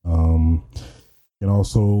 You can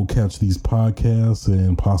also catch these podcasts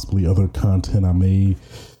and possibly other content I may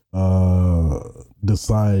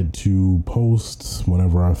decide to post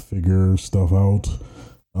whenever I figure stuff out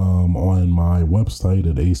on my website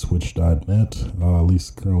at aswitch.net. At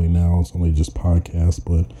least currently now it's only just podcasts,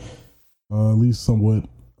 but at least somewhat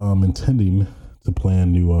intending to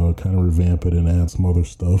plan to kind of revamp it and add some other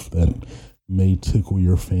stuff that may tickle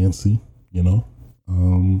your fancy, but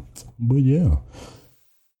yeah,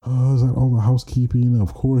 is that all the housekeeping?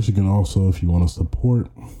 Of course, you can also, if you want to support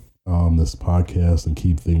this podcast and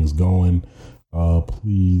keep things going,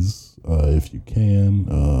 please, if you can,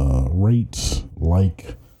 rate,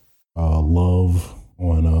 love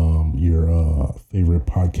on your favorite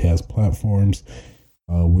podcast platforms,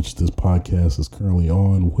 which this podcast is currently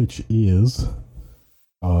on, which is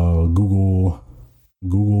Google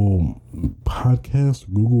Podcast,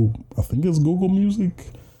 I think it's Google Music,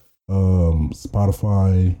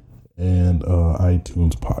 Spotify, and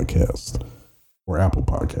iTunes Podcast, or Apple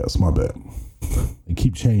Podcasts, my bad. They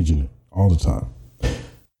keep changing it all the time.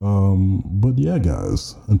 But yeah,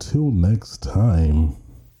 guys, until next time.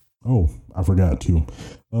 Oh, I forgot to.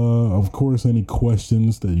 Of course, any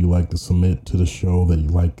questions that you like to submit to the show that you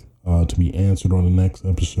like to be answered on the next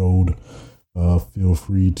episode, feel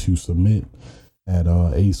free to submit at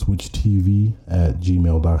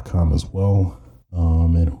aswitchtv@gmail.com as well.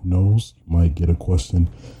 And who knows, you might get a question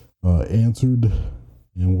answered,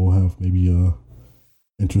 and we'll have maybe a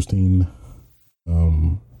interesting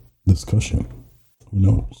discussion. Who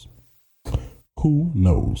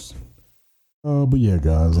knows? But yeah,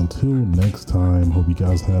 guys, until next time, hope you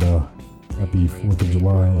guys had a happy 4th of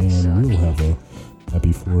July, and we'll have a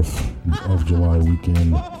happy 4th of July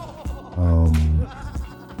weekend.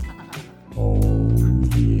 Oh